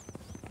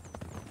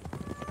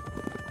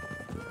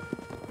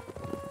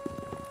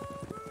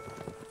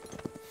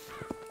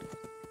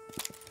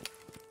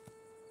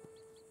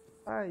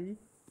 Aí.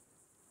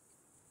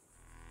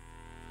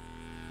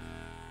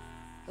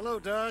 Hello,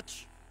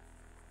 Dutch.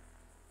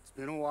 It's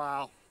been a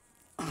while.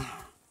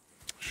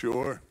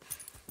 Sure.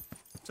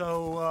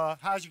 So,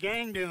 how's your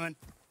gang doing?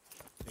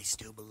 They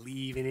still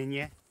believing in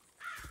you?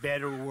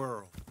 Better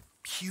world.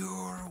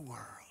 Pure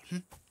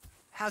world.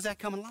 How's that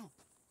coming along?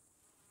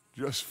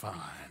 Just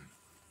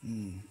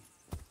fine.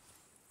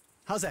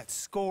 How's that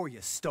score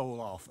you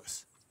stole off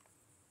us?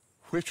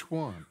 Which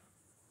one?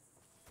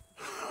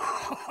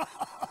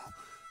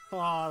 Oh,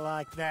 I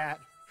like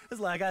that.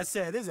 It's like I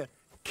said, this is a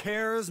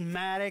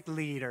charismatic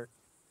leader.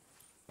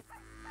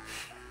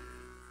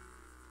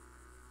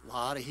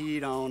 Lot of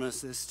heat on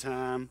us this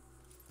time.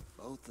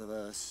 Both of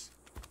us.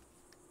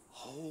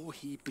 Whole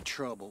heap of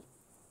trouble.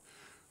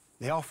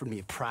 They offered me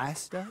a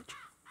price, Dutch,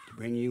 to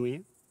bring you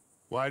in.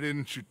 Why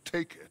didn't you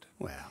take it?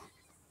 Well,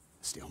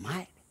 still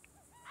might.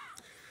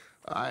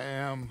 I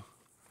am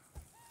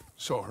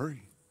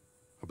sorry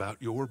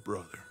about your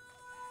brother.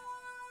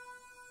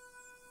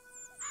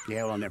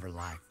 Yeah, well, I never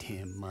liked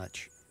him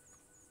much.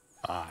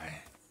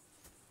 I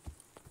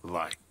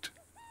liked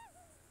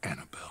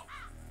Annabelle.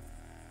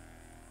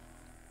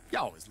 You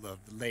always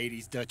loved the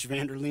ladies, Dutch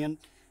Vanderlyn.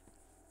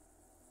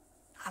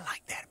 I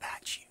like that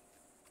about you.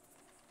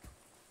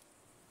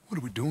 What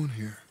are we doing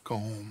here,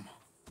 Colm?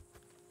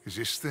 Is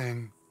this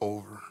thing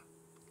over?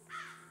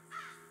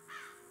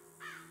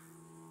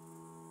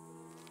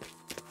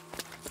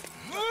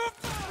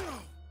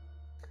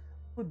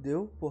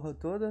 Fudeu, porra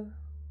toda.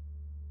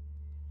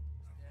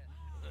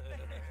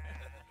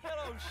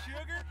 Hello,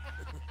 sugar.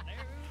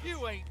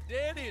 You ain't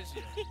dead, is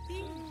you?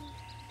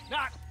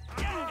 Not.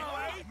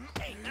 I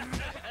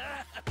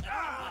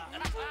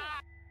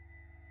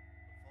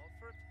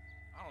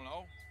don't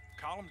know.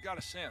 Colum's got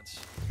a sense.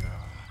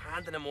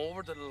 Handing him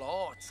over to the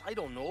law. I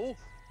don't know.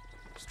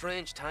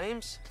 Strange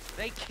times?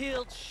 They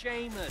killed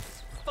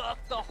Seamus. Fuck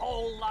the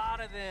whole lot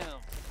of them.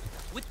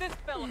 With this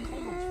fella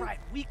Coleman's right,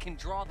 we can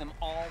draw them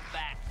all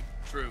back.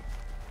 True.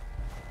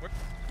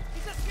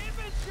 He's a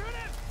skinman, shoot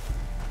him!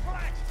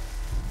 Relax,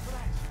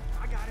 relax,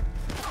 I got him.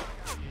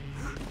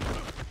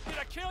 Did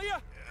I kill you?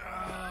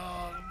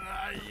 Oh,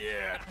 not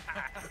yet.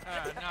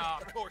 No,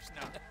 of course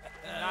not.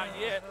 Not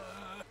yet,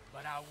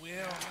 but I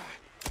will.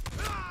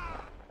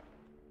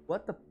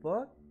 What the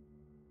fuck?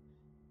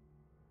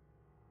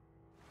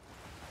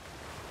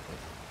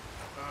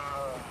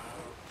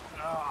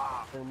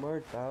 They're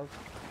mortos.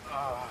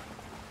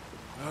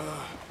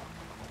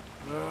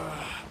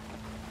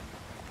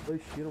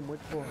 Dois tiros, um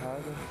monte de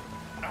porrada.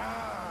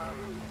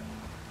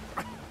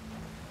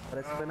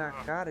 Parece que foi na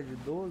cara de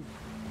 12.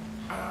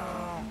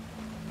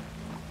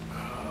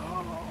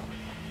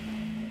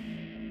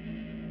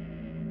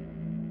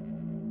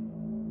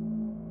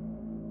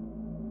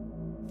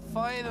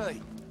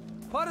 Finally!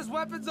 Put his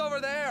weapons over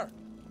there!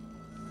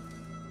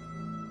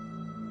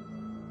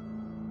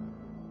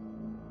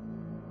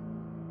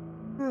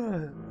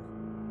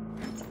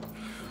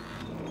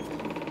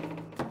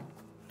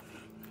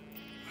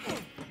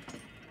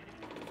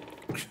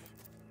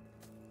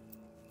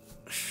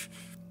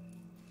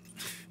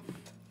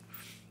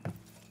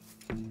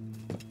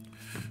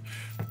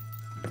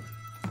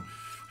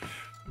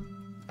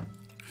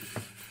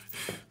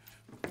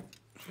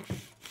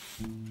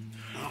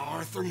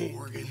 Arthur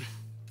Morgan.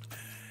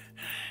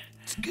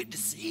 It's good to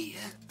see you.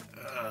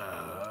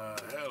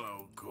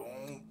 Hello,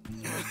 Cole.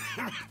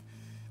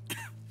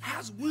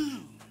 How's the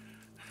wound?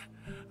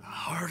 I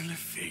hardly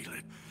feel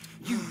it.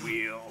 You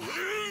will.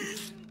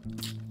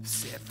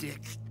 Septic.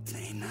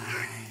 Ain't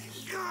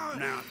nice.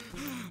 Now,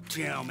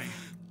 tell me,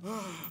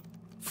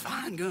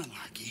 fine gun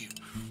like you,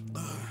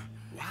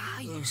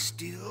 why you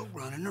still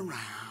running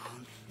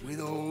around with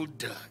old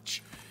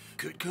Dutch?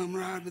 Could come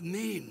ride with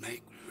me and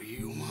make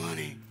real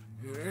money.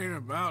 It ain't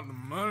about the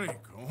money,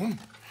 Cole.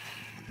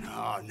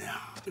 No.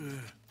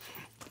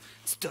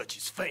 It's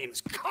Dutch's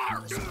famous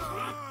cars.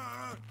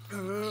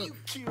 You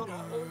killed a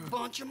whole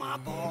bunch of my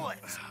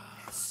boys.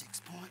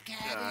 6-point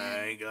gag.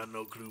 I ain't got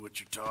no clue what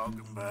you're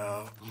talking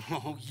about.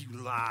 Oh, you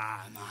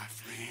lie, my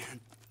friend.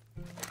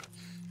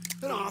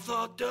 But I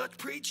thought Dutch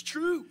preached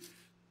truth.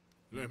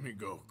 Let me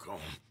go, Cole,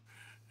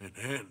 and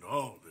end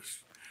all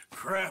this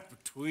crap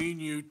between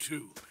you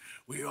two.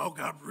 We all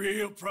got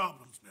real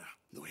problems now.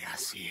 The way I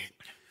see it,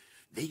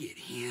 they get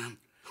him.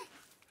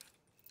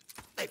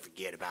 They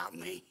forget about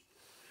me.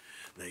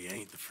 They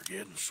ain't the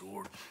forgetting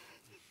sort.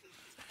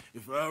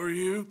 If I were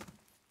you,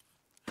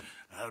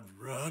 I'd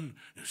run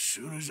as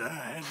soon as I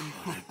had the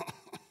money.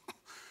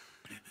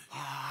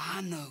 Oh,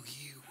 I know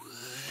you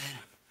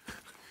would.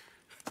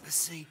 Let's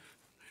see,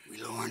 we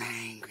lure an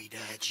angry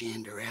Dutch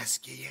in to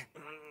rescue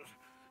you,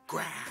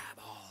 grab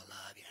all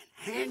of you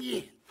and hand you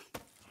in,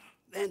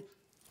 then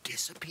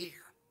disappear.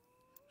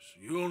 So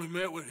you only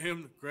met with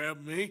him to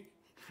grab me?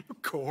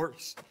 Of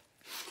course.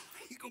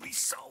 He's gonna be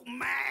so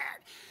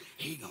mad.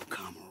 He gonna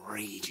come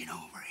raging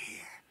over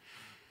here.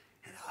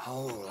 And a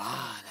whole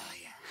lot of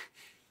you.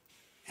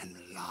 And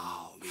the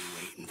law will be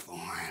waiting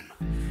for him.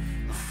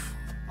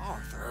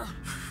 Arthur.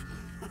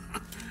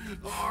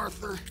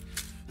 Arthur,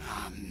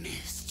 I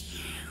missed you.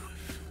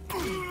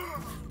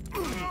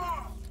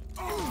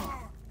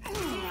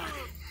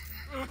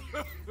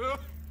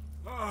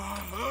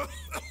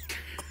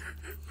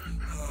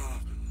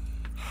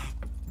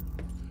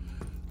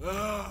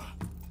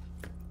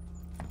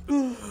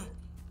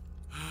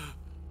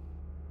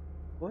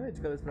 Corre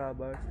de cabeça pra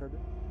baixo, tá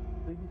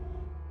doido?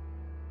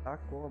 Tá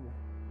como?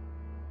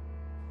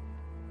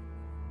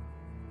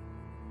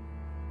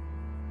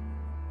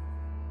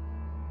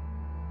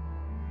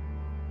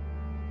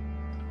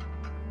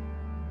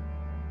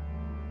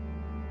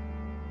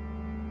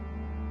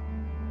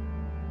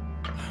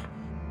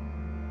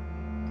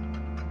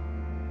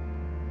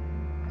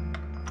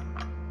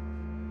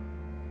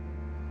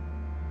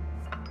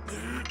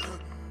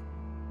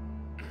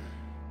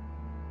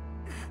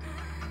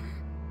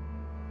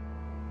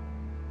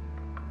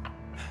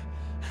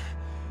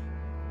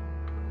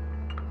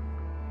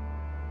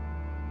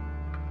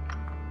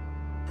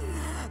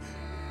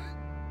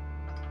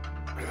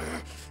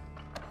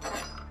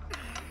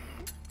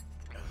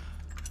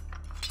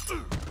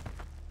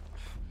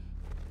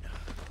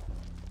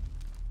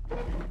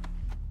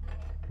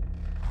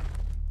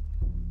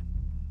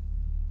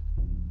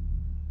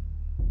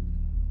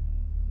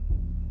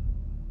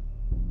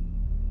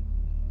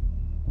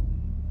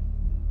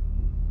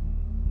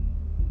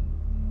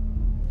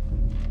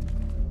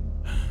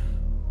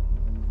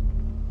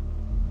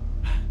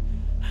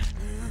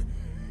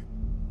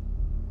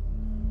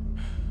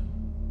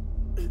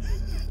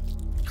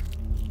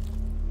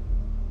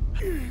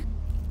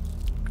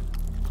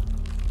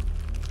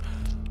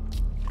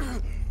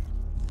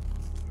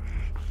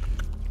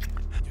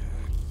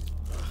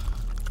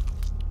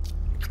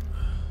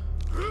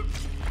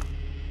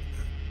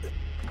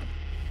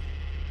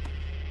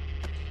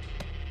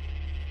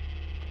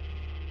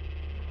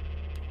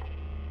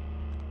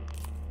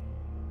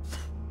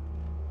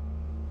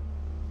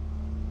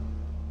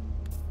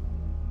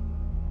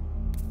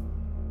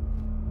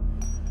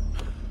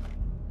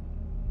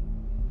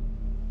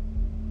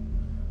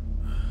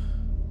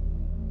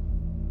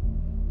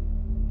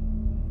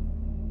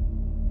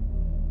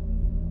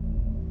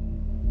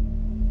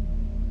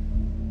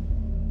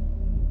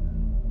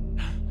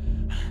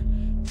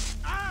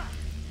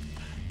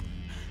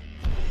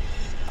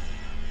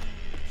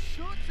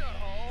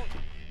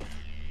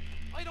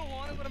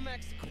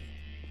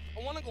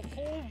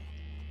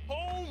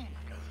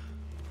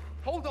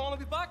 Hold on, I'll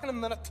be back in a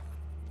minute.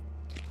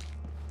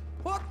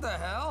 What the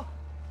hell?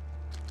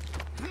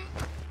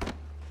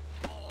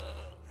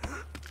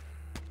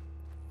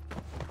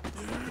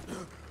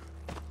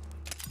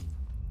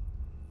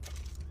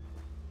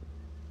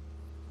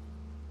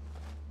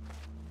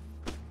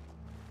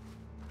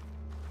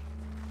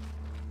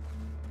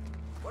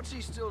 What's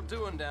he still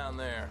doing down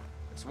there?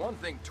 It's one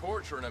thing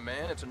torturing a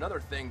man, it's another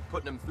thing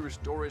putting him through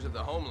stories of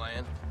the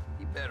homeland.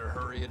 He better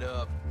hurry it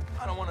up.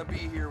 I don't want to be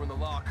here when the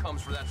law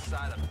comes for that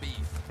side of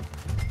beef.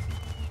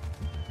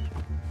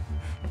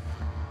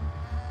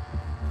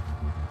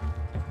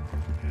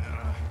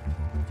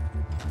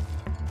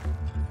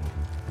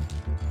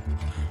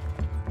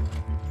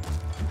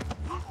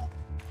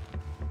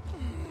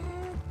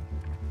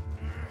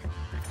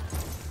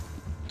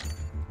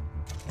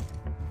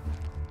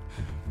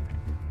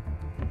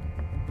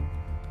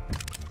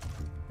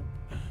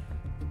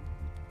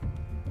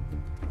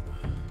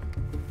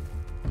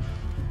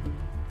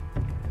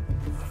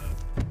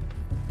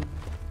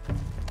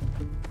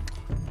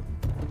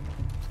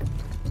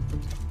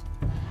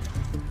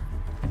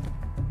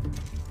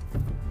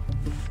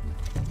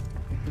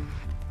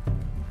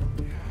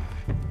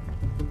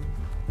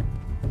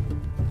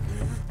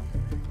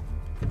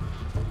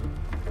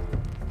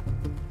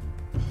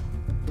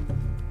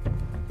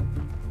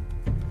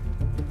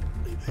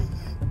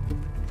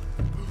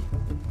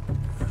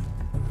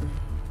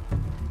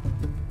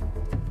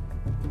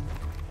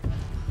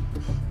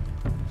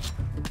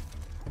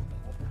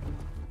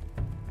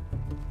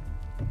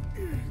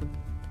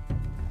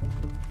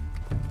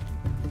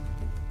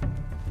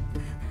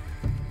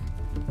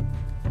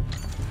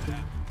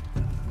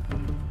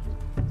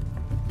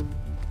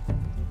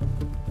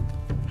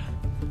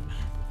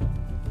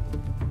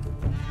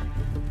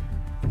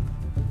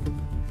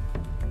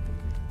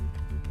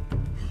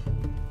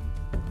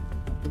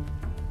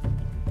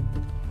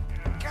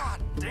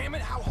 Damn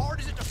it, how hard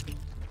is it to...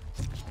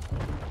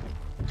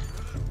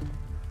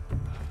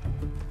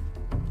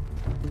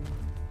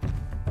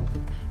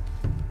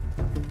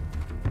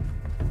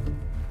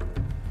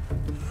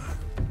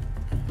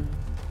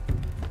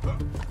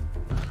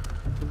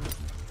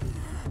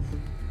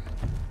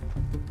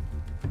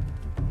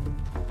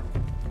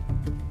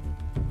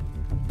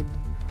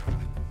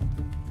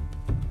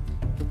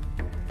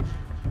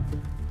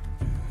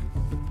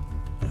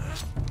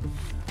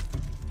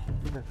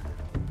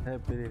 É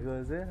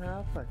perigoso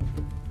errar, pai.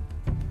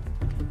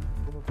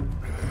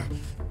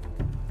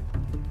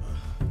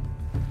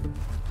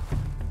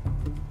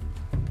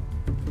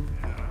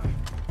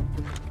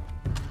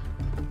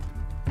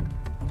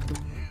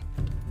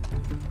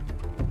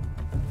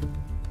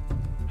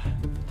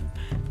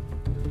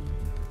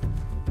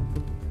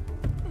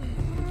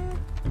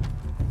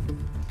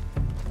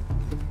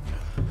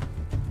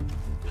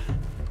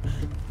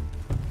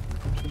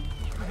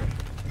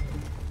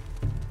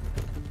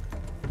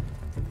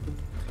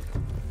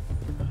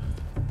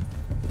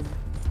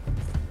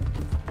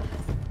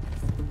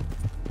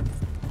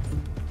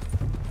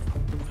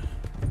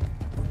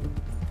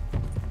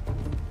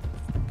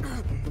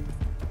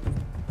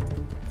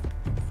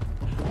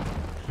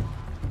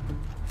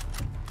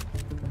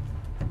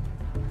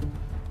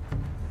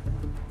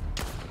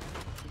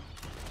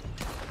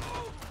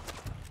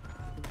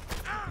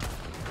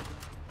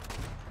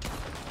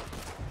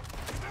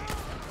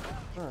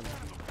 Mano,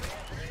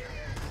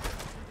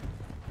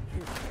 que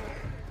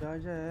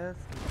viagem é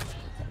essa?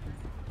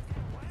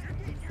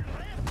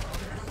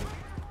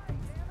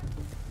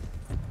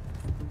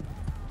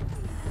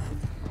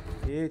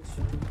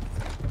 Eita.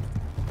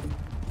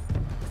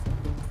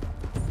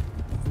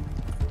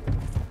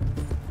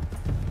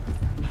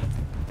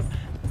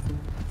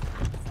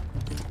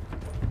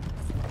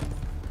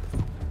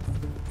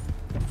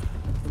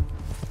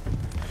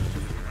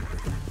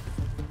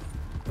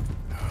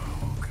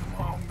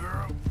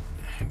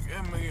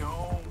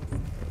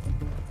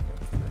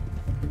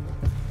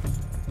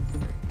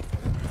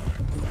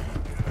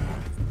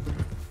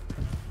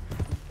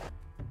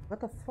 What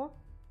the fuck?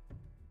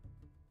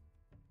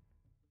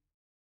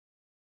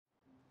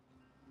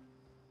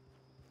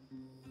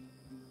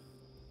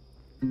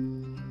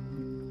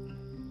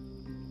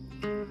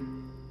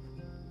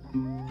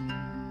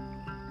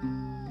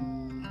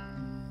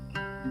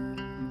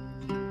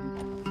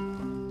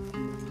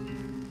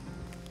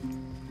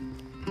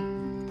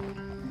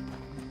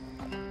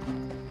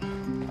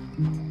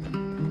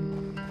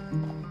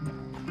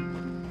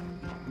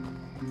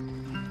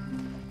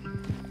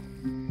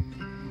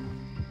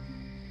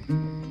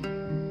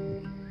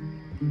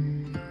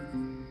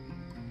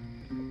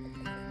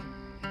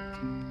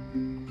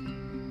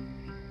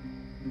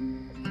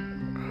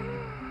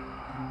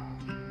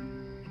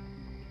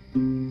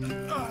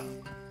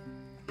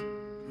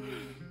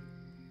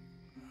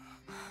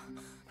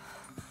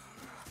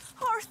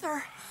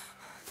 Arthur!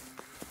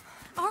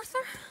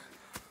 Arthur?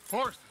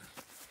 Arthur?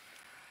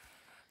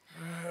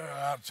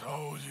 I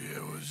told you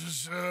it was a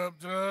setup,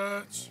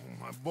 Dutch.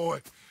 My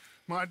boy,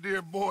 my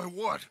dear boy,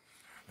 what?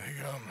 They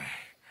got me.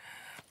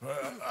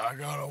 But I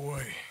got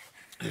away.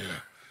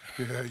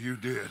 Yeah, you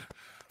did.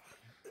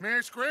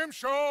 Miss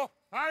Grimshaw,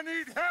 I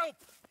need help.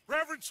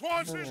 Reverend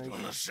Swanson's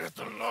gonna set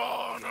the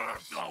law on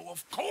Earth. Oh,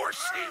 of course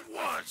he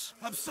was.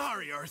 I'm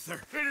sorry,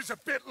 Arthur. It is a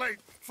bit late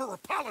for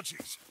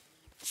apologies.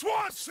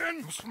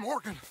 Swanson!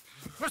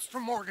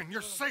 Mr. Morgan,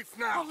 you're safe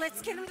now. Oh,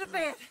 let's get him to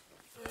bed.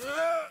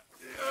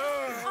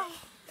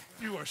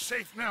 You are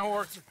safe now,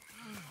 Arthur.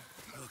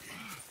 Okay.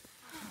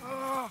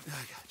 I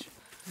got you.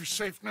 You're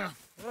safe now.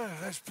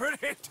 That's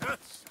pretty.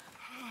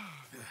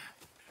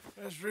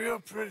 That's real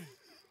pretty.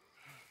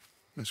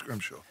 Miss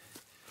Grimshaw,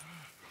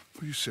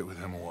 will you sit with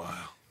him a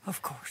while?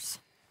 Of course.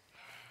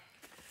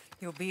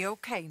 You'll be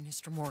okay,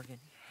 Mr. Morgan.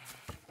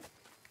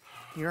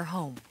 You're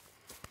home.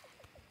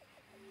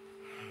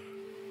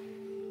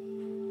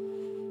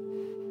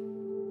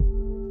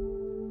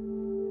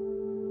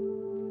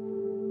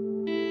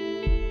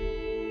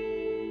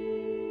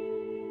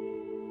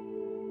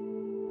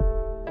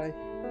 Ai,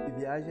 que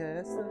viagem é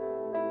essa?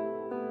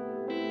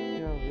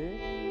 Deixa eu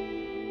ver.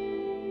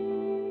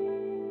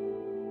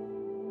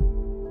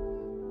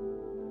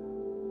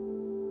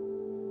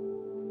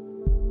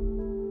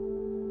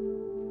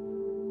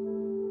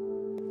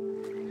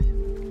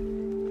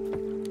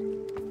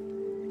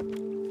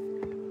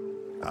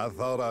 I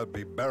thought I'd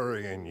be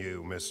burying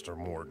you, Mr.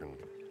 Morgan.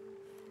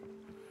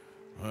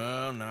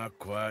 Well, not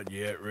quite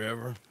yet,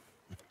 River.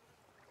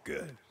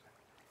 Good.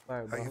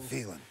 How you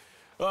feeling?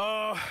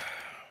 About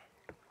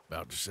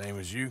the same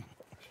as you.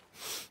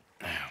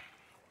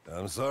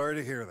 I'm sorry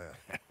to hear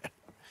that.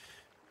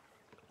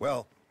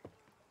 Well,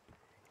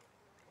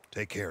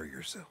 take care of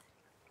yourself.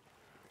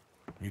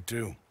 You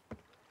too.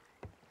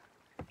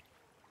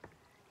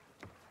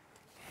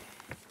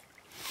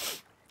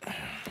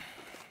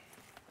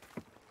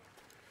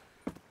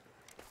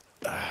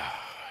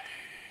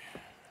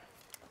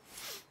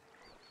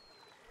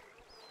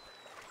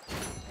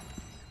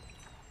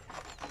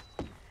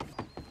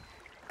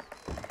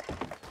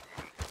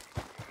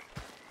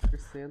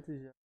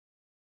 Já.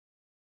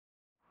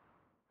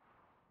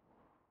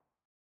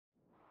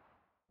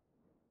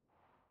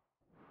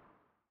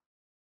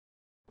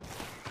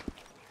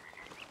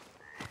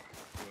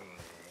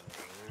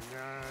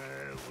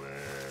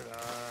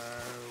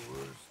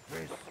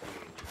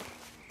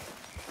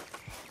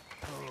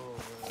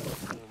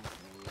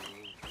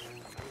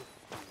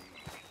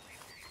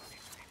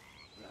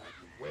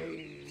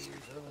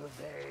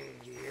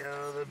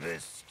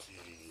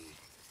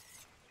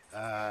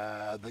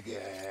 I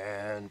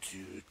began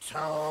to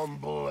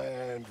tumble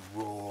and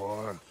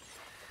roar.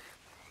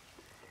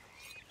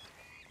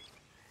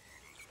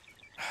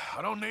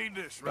 I don't need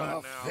this right My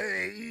now.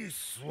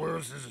 face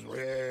was as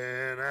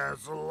red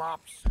as a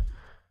lobster.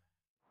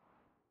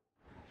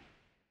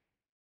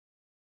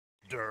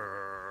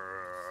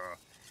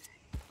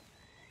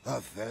 I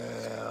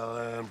fell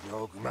and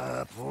broke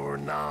my poor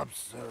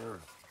knobster.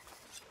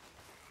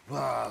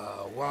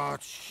 My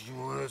watch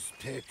was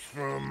picked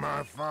from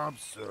my fob,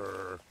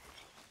 sir.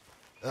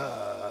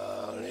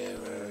 I'll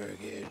never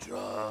get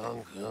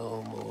drunk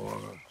no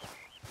more.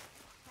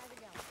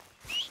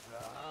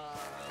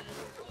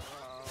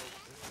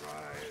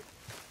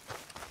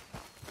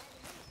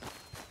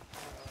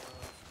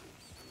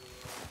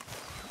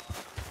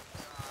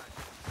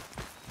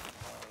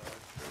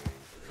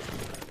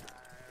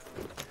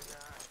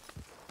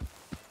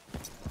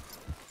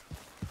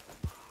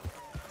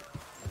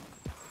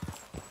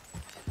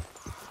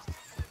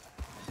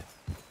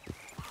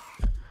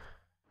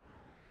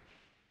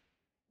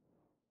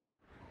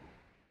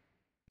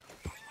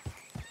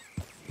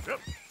 Yep.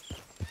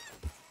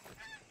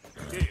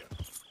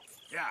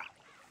 Yeah.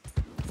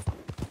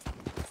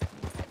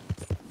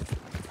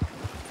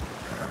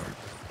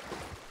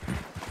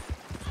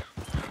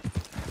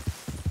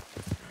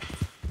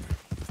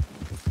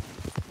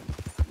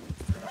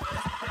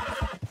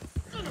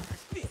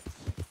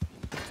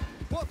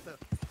 What the?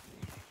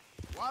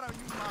 Why don't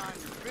you mind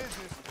your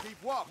business and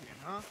keep walking,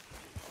 huh?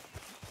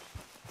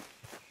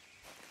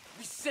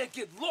 We said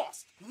get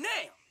lost, now!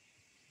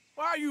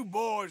 Why are you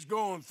boys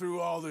going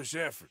through all this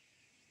effort?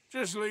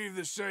 Just leave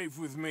the safe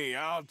with me.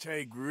 I'll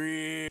take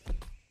real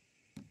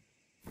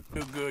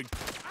good.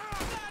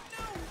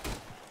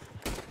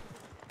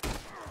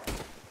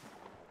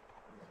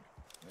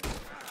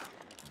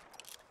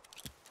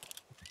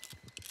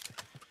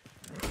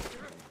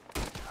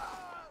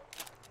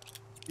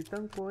 E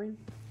tancou, hein?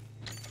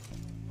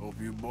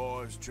 Hope you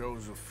boys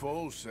chose a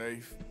full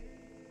safe.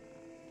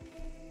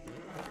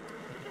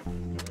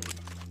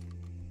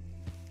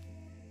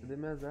 Cadê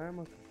minhas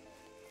armas?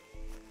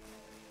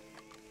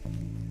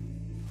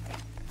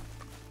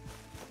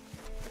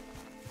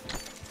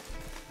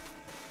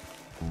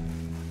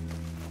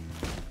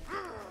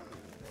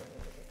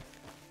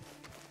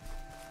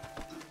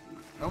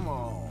 Come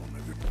on,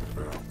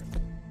 girl.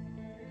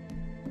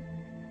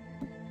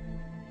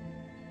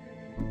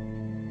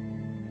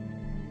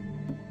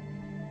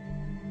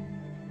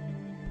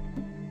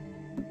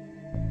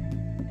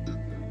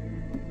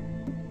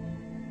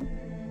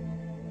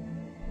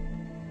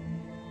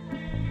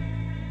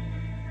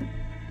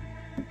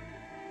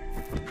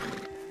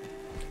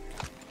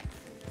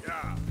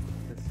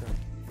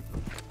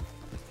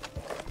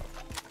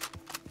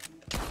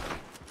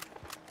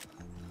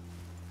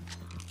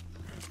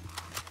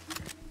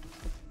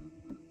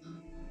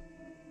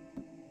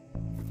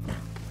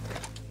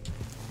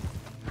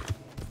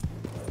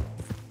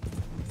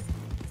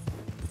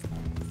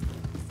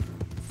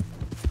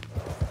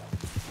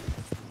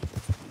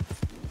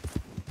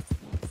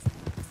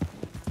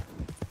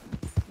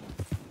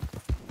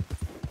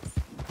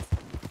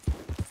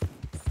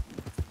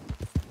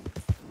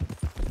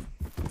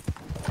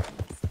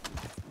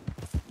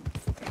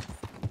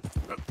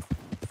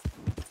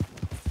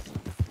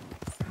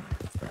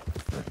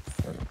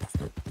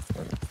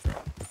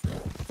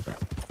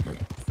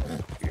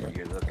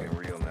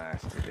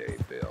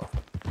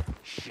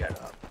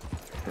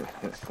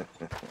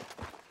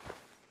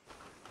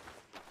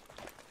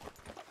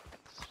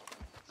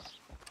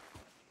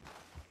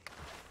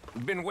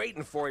 Been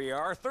waiting for you,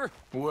 Arthur.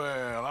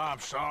 Well, I'm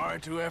sorry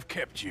to have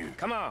kept you.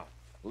 Come on,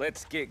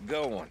 let's get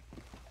going.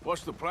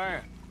 What's the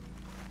plan?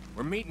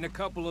 We're meeting a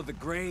couple of the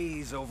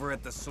Greys over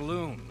at the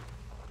saloon.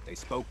 They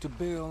spoke to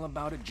Bill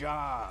about a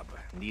job,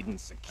 needing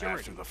security.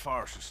 After the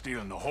farce of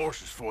stealing the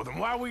horses for them,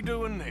 why are we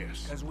doing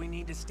this? Because we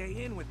need to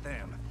stay in with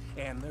them,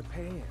 and they're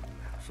paying.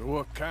 So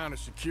what kind of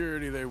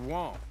security they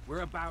want?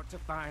 We're about to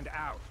find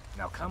out.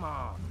 Now come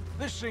on.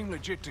 This seem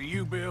legit to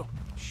you, Bill?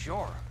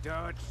 Sure.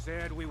 Dutch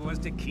said we was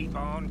to keep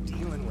on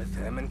dealing with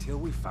them until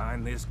we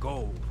find this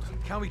gold.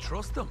 Can we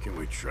trust them? Can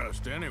we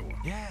trust anyone?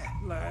 Yeah.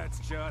 Let's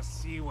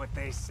just see what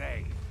they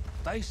say.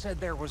 They said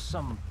there was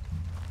some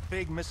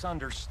big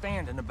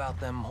misunderstanding about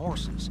them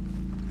horses.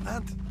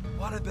 And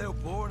what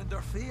about boring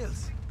their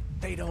fields?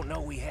 They don't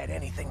know we had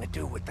anything to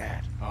do with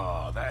that.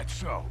 Oh, that's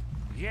so.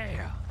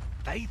 Yeah,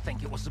 they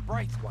think it was the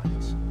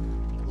Braithwaites.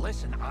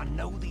 Listen, I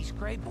know these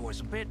Grey boys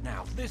a bit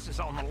now. This is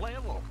on the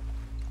level.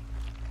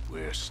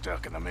 We're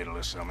stuck in the middle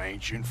of some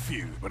ancient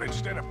feud, but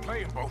instead of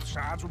playing both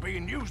sides, we're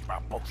being used by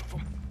both of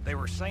them. They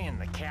were saying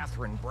that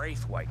Catherine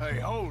Braithwaite... Hey,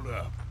 hold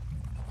up.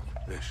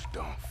 This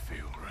don't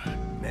feel right.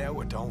 Now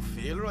it don't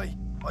feel right.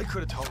 I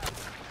could have told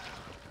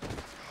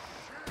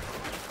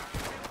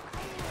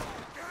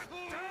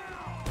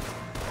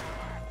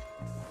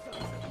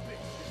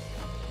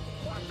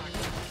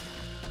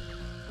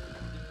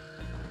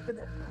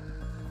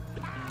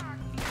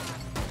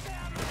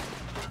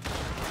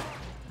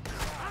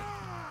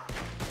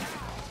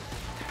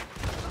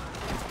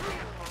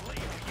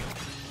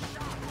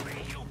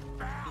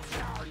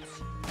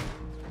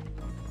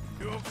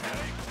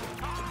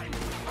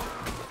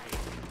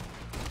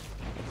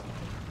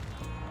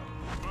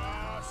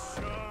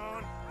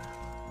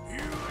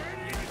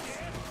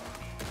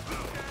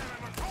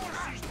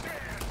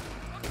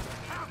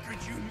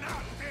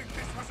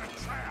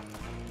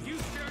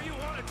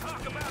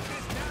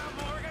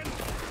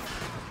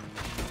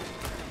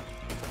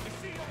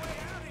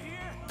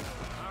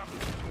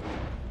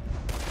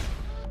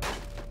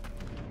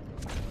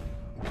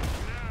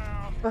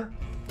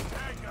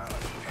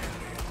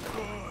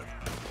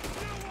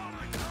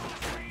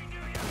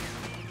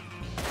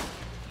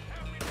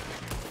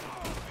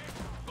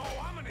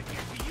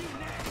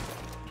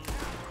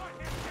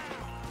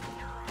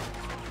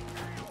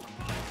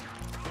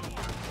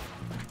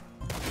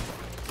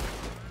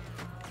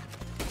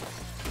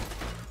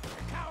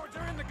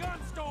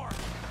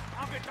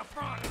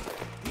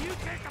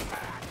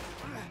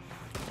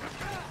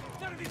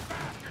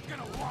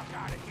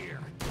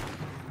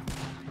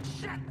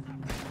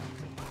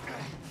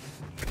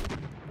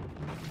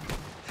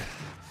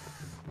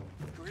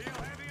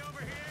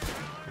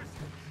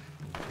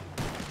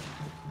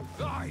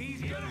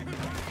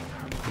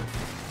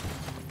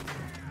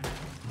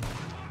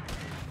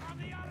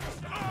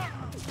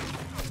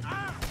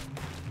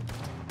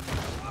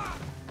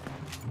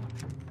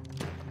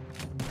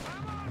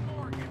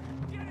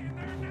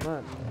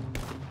Mano.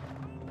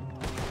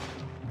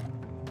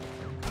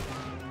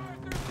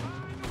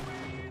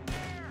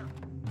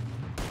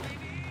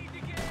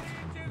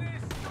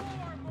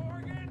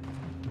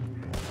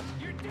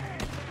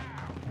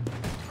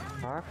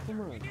 Saco,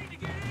 mano.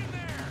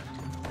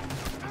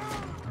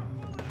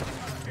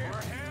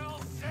 For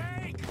hell's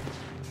sake!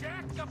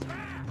 Check the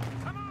back!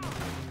 Come on!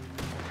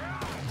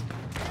 Damn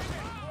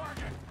it,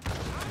 Morgan!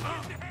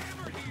 I'm getting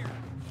hammered here!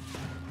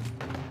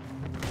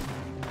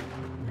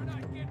 You're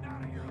not getting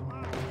out of here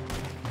alive!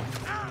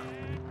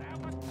 That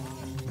was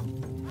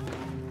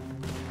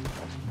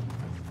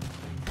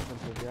Eu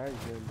tô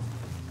viajando.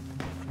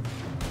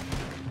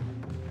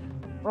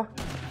 Ó!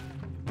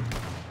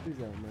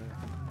 Fizemos, né?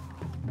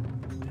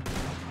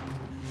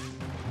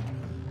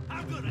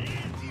 I'm gonna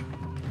end you!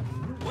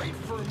 Wait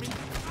for me!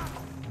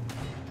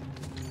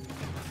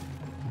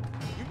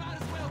 You might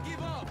as well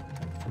give up!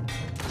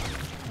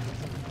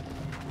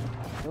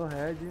 No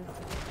head.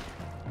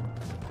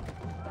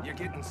 You're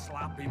getting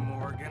sloppy,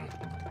 Morgan.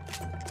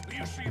 Do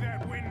you see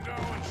that window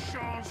and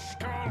Sean's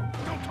skull?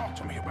 Don't talk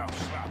to me about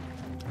sloppy.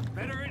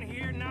 Better in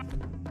here now.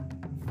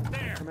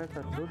 There. Como é que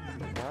tá todo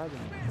fechado?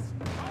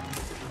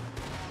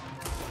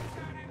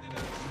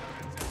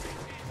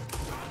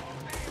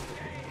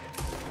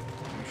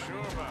 You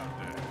sure about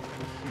that?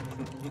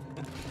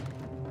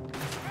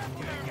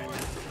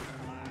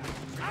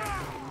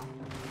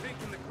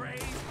 Thinking the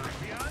Greys might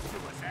be onto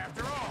us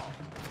after all.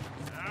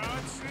 Now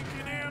it's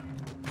sinking in.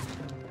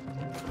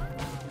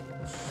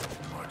 So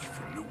much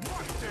for loot.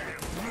 What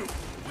damn loot?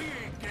 We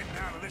ain't getting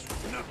out of this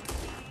with nothing.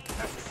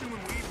 That's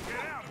assuming we even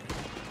get out of it.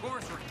 Of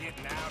course we're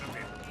getting out of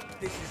it.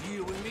 This is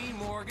you and me,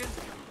 Morgan.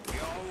 We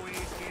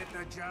always get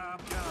the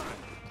job done.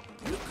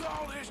 You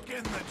call this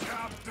getting the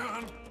job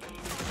done?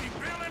 See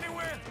Bill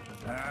anywhere?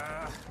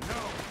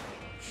 No.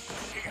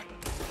 Shit.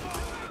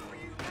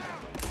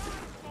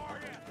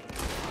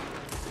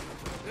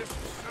 This is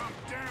some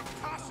damn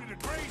posse the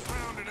Greys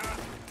rounded up.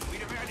 We'd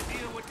have had to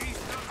deal with these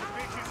sons of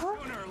bitches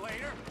sooner or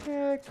later.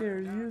 Heck,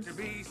 you. To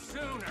be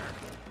sooner.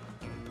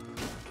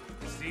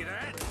 See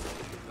that?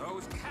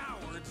 Those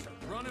cowards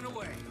are running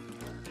away.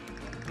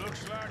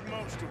 Looks like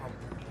most of them.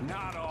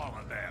 Not all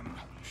of them,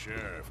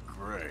 Sheriff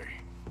Gray.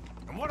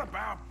 And what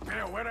about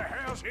Bill? Where the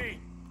hell's he?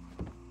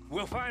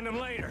 We'll find him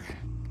later.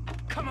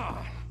 Come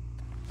on.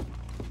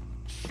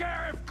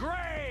 Sheriff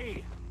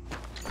Gray!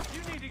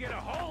 You need to get a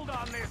hold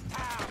on this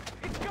town.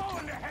 It's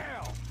going to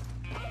hell.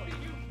 What do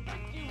you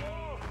think you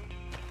are?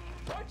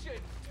 Bunch of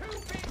two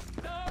big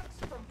thugs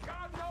from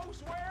God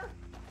knows where?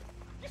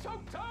 You're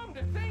so dumb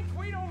to think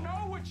we don't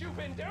know what you've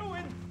been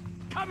doing.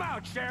 Come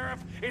out,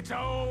 Sheriff. It's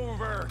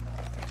over.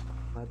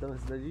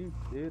 Matamos a cidade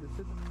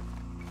inteira.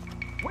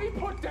 We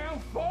put down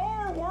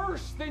far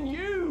worse than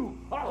you,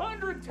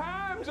 100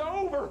 times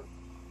over.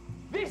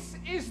 This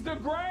is the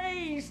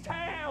Grays'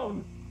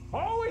 town.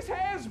 Always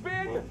has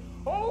been,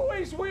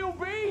 always will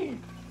be.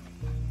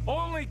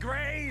 Only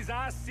Grays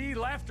I see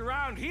left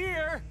around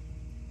here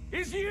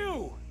is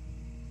you.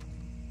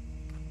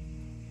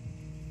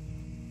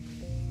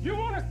 You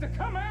want us to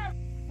come out?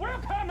 We'll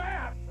come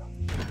out.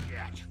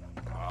 Shit.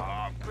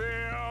 Oh,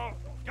 Bill.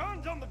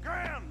 Guns on the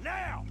ground,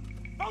 now.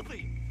 Both of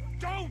you.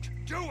 Don't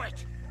do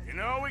it. You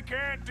know we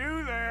can't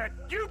do that.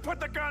 You put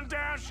the gun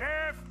down,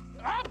 Sheriff.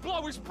 I'll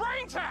blow his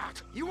brains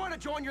out. You want to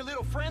join your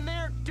little friend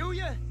there, do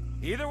you?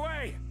 Either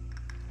way,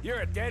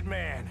 you're a dead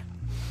man.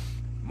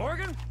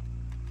 Morgan?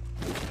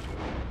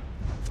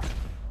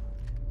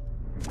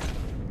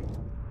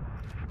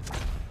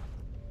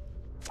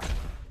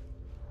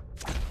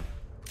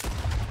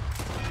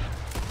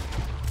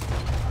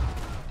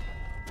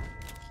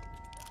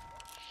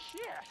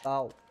 Shit.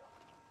 Ow.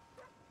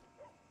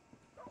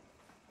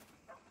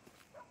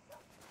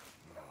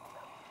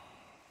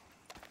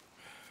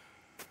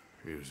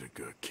 He was a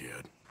good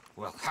kid.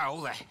 Well,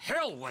 how the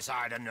hell was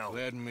I to know?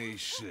 Let me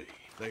see.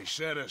 They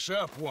set us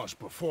up once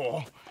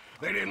before.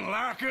 They didn't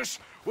like us.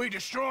 We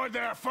destroyed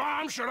their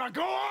farm. Should I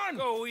go on?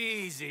 Go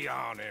easy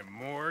on him,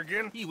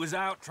 Morgan. He was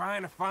out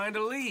trying to find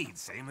a lead,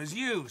 same as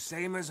you,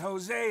 same as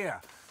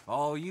Hosea.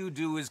 All you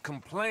do is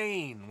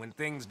complain when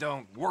things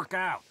don't work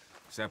out,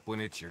 except when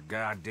it's your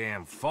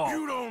goddamn fault.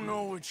 You don't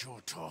know what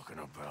you're talking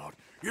about.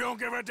 You don't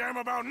give a damn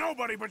about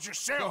nobody but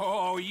yourself.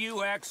 Oh,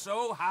 you act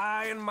so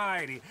high and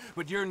mighty,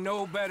 but you're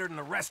no better than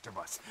the rest of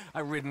us.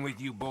 I've ridden with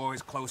you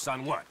boys close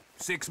on what,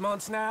 6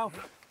 months now?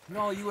 And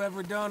all you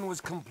ever done was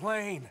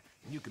complain.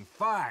 You can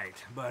fight,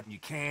 but you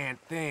can't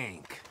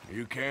think.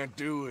 You can't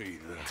do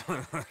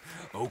either.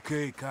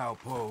 Okay,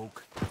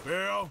 cowpoke.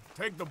 Bill,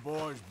 take the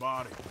boy's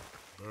body.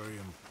 Bury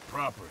him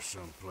proper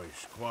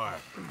someplace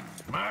quiet.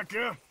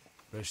 Micah,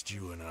 best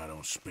you and I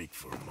don't speak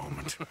for a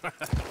moment.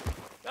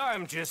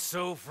 I'm just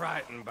so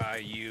frightened by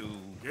you.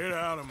 Get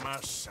out of my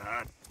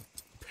sight,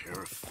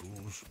 pair of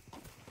fools.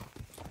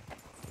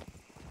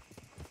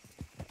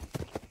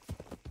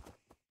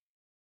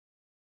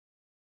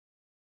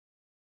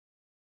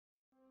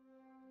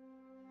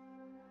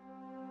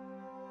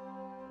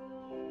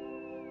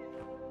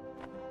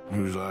 He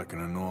was like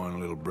an annoying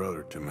little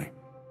brother to me.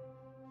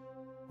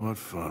 What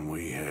fun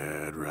we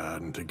had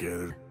riding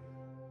together.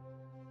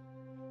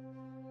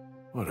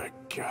 What a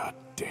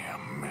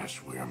goddamn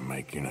mess we're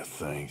making of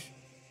things.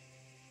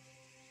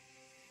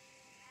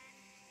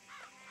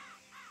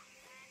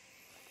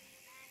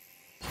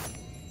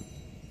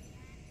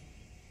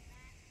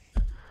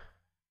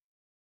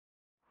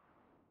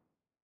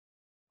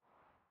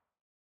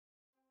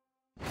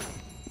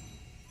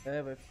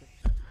 É, vai ficar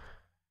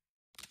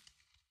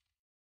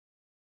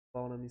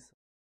pau na missão.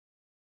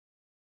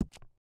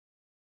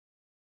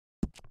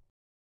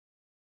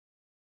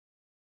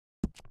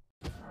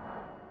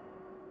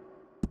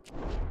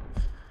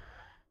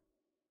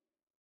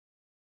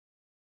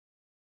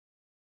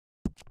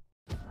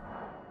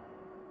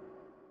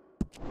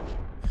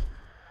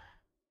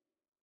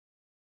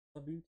 Tá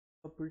bem,